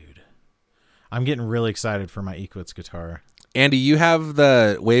 Oh, dude, I'm getting really excited for my Equitz guitar. Andy, you have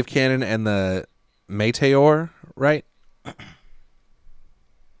the Wave Cannon and the Meteor, right?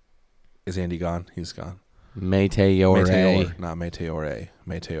 Is Andy gone? He's gone. Meteor. Meteor, not Meteore.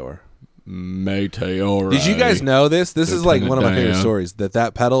 Meteor. Meteor. Did you guys know this? This is like Turn it one of my favorite down. stories.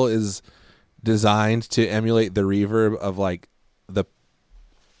 That pedal is designed to emulate the reverb of like the.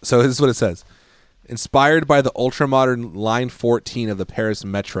 So this is what it says: inspired by the ultra-modern Line 14 of the Paris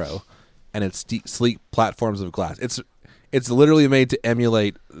Metro, and its sleek platforms of glass. It's literally made to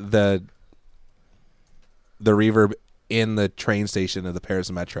emulate the reverb in the train station of the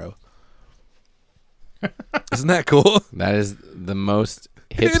Paris Metro. Isn't that cool? That is the most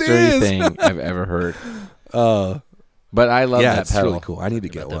hipstery thing I've ever heard. But I love that it's pedal. really cool. I need to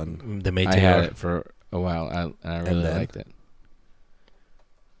get one. The Meteor. I had it for a while, and I really liked it.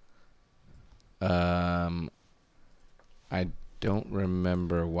 I don't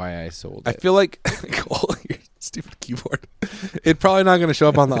remember why I sold it. I feel like Cole, your stupid keyboard. It's probably not going to show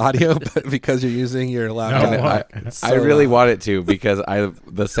up on the audio, but because you're using your laptop, I really want it to because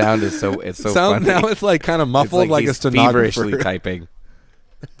the sound is so funny. Now it's like kind of muffled, like a stenographer feverishly typing.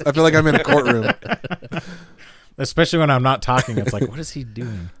 I feel like I'm in a courtroom. Especially when I'm not talking, it's like, what is he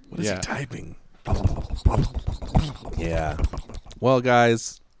doing? What is he typing? Yeah. Well,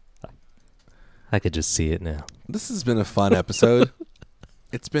 guys, I could just see it now. this has been a fun episode.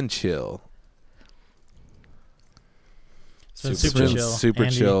 It's been chill. It's been super chill. Super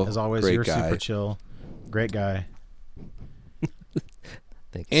Andy, chill. As always, Great you're guy. super chill. Great guy.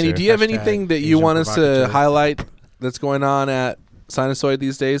 Thank you, Andy, sir. do you have Hashtag anything that you Asian want us to provocateur. highlight that's going on at Sinusoid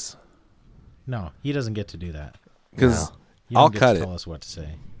these days? No, he doesn't get to do that. Because No. You don't I'll get cut to it. Tell us what to say.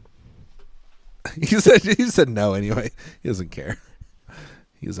 he said no anyway. He doesn't care.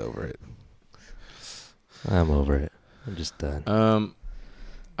 He's over it. I'm over it. I'm just done.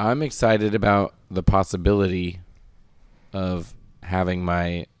 I'm excited about the possibility of having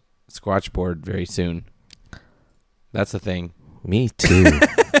my Squatch board very soon. That's the thing. Me too.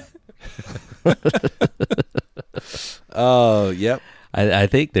 Oh, yep. I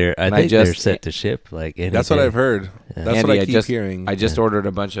think they're. I And think just- they're set to ship. Like any That's what day. I've heard. Yeah. That's Andy, what I keep hearing. I just ordered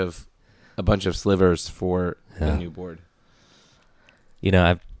a bunch of slivers for the Yeah. new board. You know,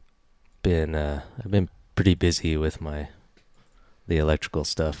 I've been pretty busy with the electrical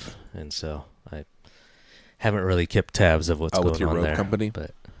stuff, and so I haven't really kept tabs of what's going with your on rope there. company?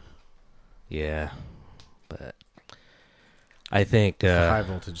 But yeah, but I think The high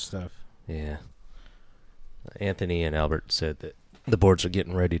voltage stuff. yeah, Anthony and Albert said that the boards are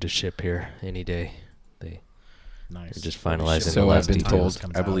getting ready to ship here any day. They're Nice. just finalizing So the last I've been details.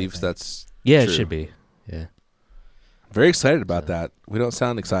 told. I believe that's Yeah, true. it should be. Yeah. Very excited about that. We don't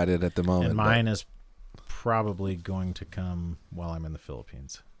sound excited at the moment. And but- mine is probably going to come while I'm in the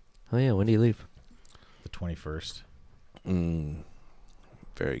Philippines. Oh yeah, when do you leave? The 21st.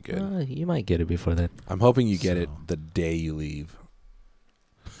 Very good. You might get it before then. I'm hoping you get it So- the day you leave.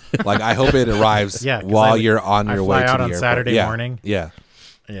 Like, I hope it arrives Yeah, 'cause while I- you're on I your fly way to out the on airport. Saturday Yeah. morning. Yeah,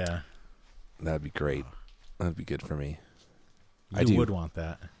 Yeah. that'd be great. That'd be good for me. I You do. would want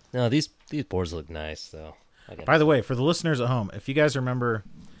that. No, these boards look nice though. By the way, for the listeners at home, if you guys remember,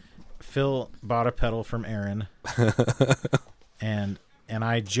 Phil bought a pedal from Aaron, and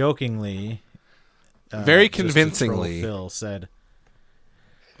I jokingly, Very just to troll convincingly. Phil said,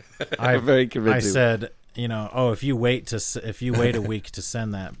 Very I convincing. said, if you wait a week to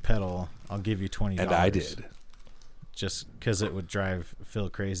send that pedal, I'll give you $20. And I did. just because it would drive Phil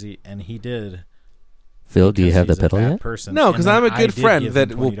crazy, and he did. Phil, do you because have the he's a pedal bad yet? Person. No, And because then I'm a I good did friend give him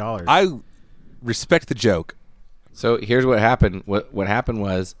that will. $20. I respect the joke. So here's what happened. What happened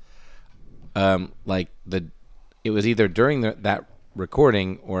was, it was either during that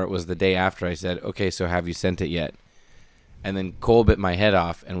recording or it was the day after. I said, "Okay, so have you sent it yet?" And then Cole bit my head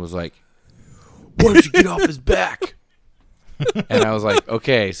off and was like, "Why don't you get off his back?" And I was like,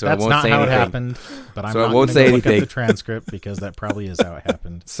 "Okay, so That's I won't not say how anything." it happened. But I'm So I not won't gonna say go look up anything. the transcript because that probably is how it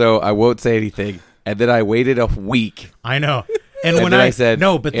happened. So I won't say anything. And then I waited a week. I know. And And when then I said,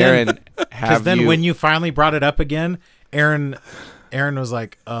 no, but Aaron, then have then you- when you finally brought it up again, Aaron was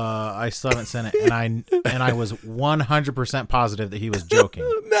like, I still haven't sent it, and I was 100% positive that he was joking.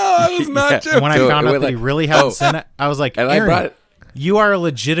 No, I was not Yeah. joking. And when I So found it out went that he like, really hadn't oh. sent it, I was like, And I Aaron, brought it. you are a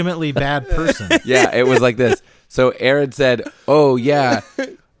legitimately bad person. Yeah, it was like this. So Aaron said, "Oh yeah,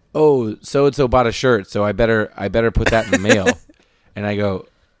 oh so and so bought a shirt, so I better put that in the mail." And I go,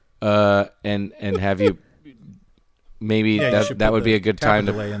 and have you maybe Yeah, you should that put would be the a good tap time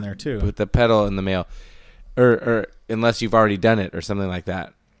to delay in there too. put the pedal in the mail, or unless you've already done it or something like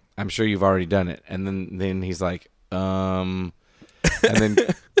that. I'm sure you've already done it. And then he's like, and then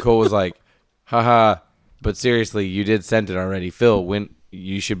Cole was like, haha, but seriously, you did send it already. Phil, when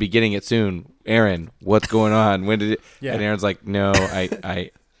you should be getting it soon. Aaron, what's going on? When did it? Yeah. And Aaron's like, no, I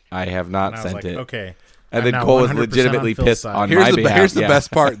have not And I was sent like, it. okay. And I'm then now Cole was 100% legitimately on Phil's pissed side. on Here's my the behalf. here's the Yeah.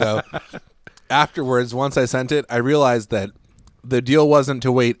 best part though. Afterwards, once I sent it, I realized that the deal wasn't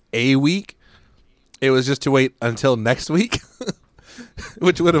to wait a week; it was just to wait until next week,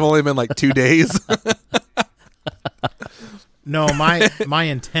 which would have only been like 2 days. No, my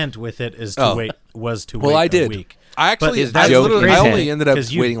intent with it is to Oh. wait Well, I a did. week. I actually, his I, joke literally, is I that- only ended up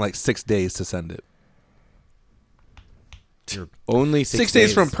 'cause you- waiting like 6 days to send it. Only 6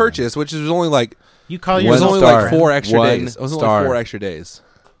 days from purchase, which is only like You call it yours was One only star. like 4 extra One days. It was only star. 4 extra days.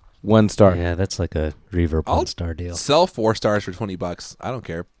 1 star. Yeah, that's like a reverb I'll 1 star deal. Sell 4 stars for $20. I don't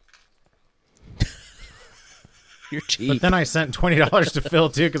care. You're But cheap. then I sent $20 to Phil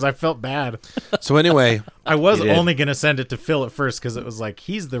too because I felt bad. So anyway, I was You did. only going to send it to Phil at first because it was like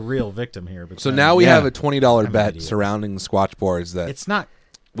he's the real victim here. But so then now we Yeah. have a $20 an bet idiot. surrounding Squatch boards that it's not.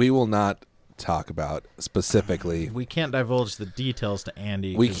 we will not talk about specifically. We can't divulge the details to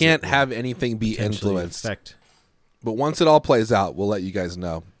Andy. We 'cause can't it will have anything be potentially influenced. affect- But once it all plays out, we'll let you guys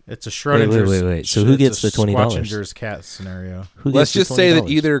know. It's a Schrodinger's. wait. So who it's gets a the $20? Schwarzenegger's cat scenario. Who Let's gets the just say that $20?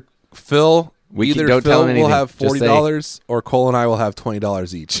 either Phil Don't tell Phil him anything. will have Just say- $40 or Cole and I will have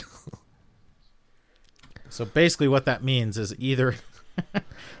 $20 each. So basically, what that means is either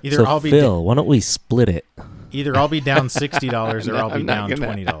So I'll be Phil, why don't we split it? either I'll be down $60 or No, I'll be I'm not down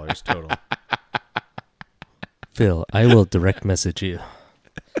gonna- $20 total. Phil, I will direct message you.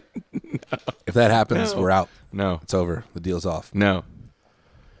 If that happens, No. we're out. No. It's over. The deal's off. No.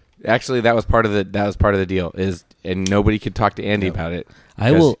 Actually, that was part of the deal. And nobody could talk to Andy about it.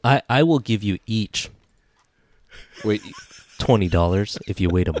 I will give you each Wait, $20 if you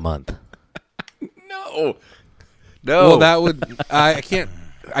wait a month. No. well, that would I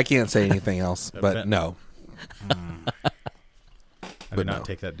can't say anything else, but no. I did not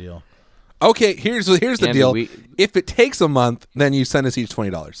take that deal. Okay, here's the Andy, deal. we- If it takes a month, then you send us each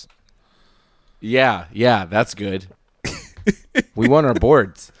 $20. Yeah, that's good. We want our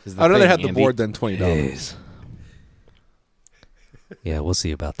boards. is the I'd rather thing, have the Andy. board than $20. Jeez. Yeah, we'll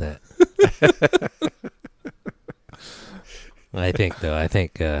see about that. I think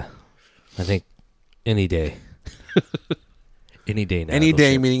any day. Any day now. Any it'll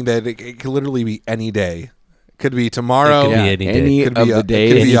day, ship. meaning that it could literally be any day. Could be tomorrow. It could be Yeah, any day. any Could of be the it days.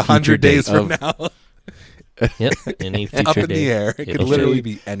 could be any 100 future days day from now. Yep. Any future Up in day. the air. It could It'll literally ship.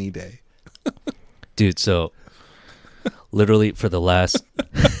 be any day. Dude, so literally for the last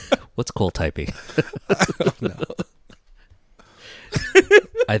what's Cole typing?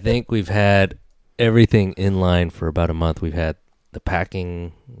 I think we've had everything in line for about a month. We've had the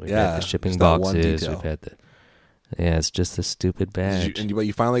packing, we've Yeah, had the shipping just that one boxes, detail. we've had the it's just a stupid badge. But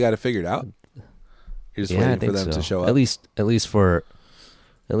you finally got it figured out. You're just Yeah, I waiting for think them so. to show up. At least for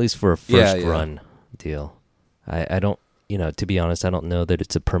a first Yeah, yeah. run deal. I don't, to be honest, I don't know that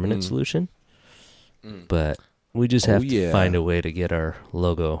it's a permanent solution, but we just Oh, have yeah. to find a way to get our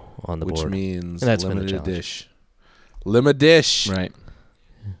logo on the Which board. means And that's been the limited challenge. dish. Limited dish. Right.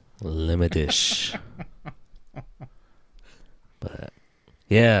 Limitish. But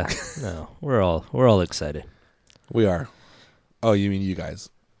yeah, no, we're all excited. We are. Oh, you mean you guys?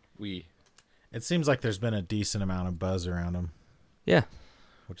 It seems like there's been a decent amount of buzz around them. Yeah,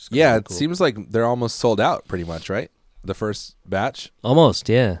 Which is Yeah, kinda it cool. seems like they're almost sold out pretty much, right? The first batch. almost.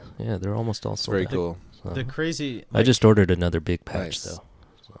 Yeah, they're almost all It's sold very out. cool. the crazy. I just ordered another big patch Nice. though.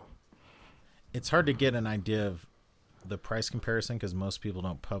 It's hard to get an idea of the price comparison because most people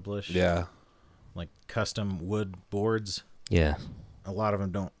don't publish. Yeah. Like custom wood boards, Yeah, a lot of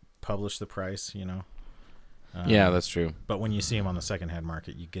them don't publish the price. Yeah, that's true. But when you see them on the secondhand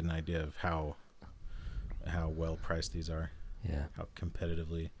market, you get an idea of how well priced these are. yeah. How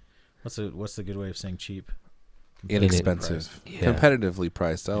competitively. What's the good way of saying cheap? Inexpensive. Yeah. Competitively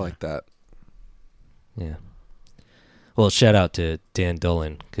priced. I like that. Yeah. Well, shout out to Dan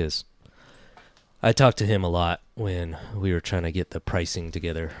Dolan because I talked to him a lot when we were trying to get the pricing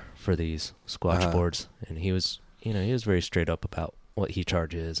together for these squash Uh-huh. boards, and he was very straight up about what he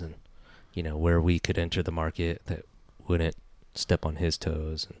charges and where we could enter the market that wouldn't step on his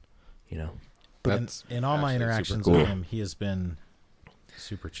toes, and But That's in all my actually super interactions cool. with him, he has been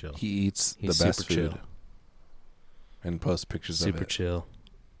super chill. He eats He's the best super food chill. and posts pictures super of it. chill.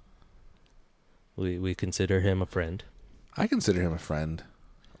 We consider him a friend. I consider him a friend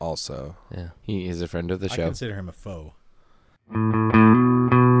also. Yeah. He is a friend of the I show. consider him a foe.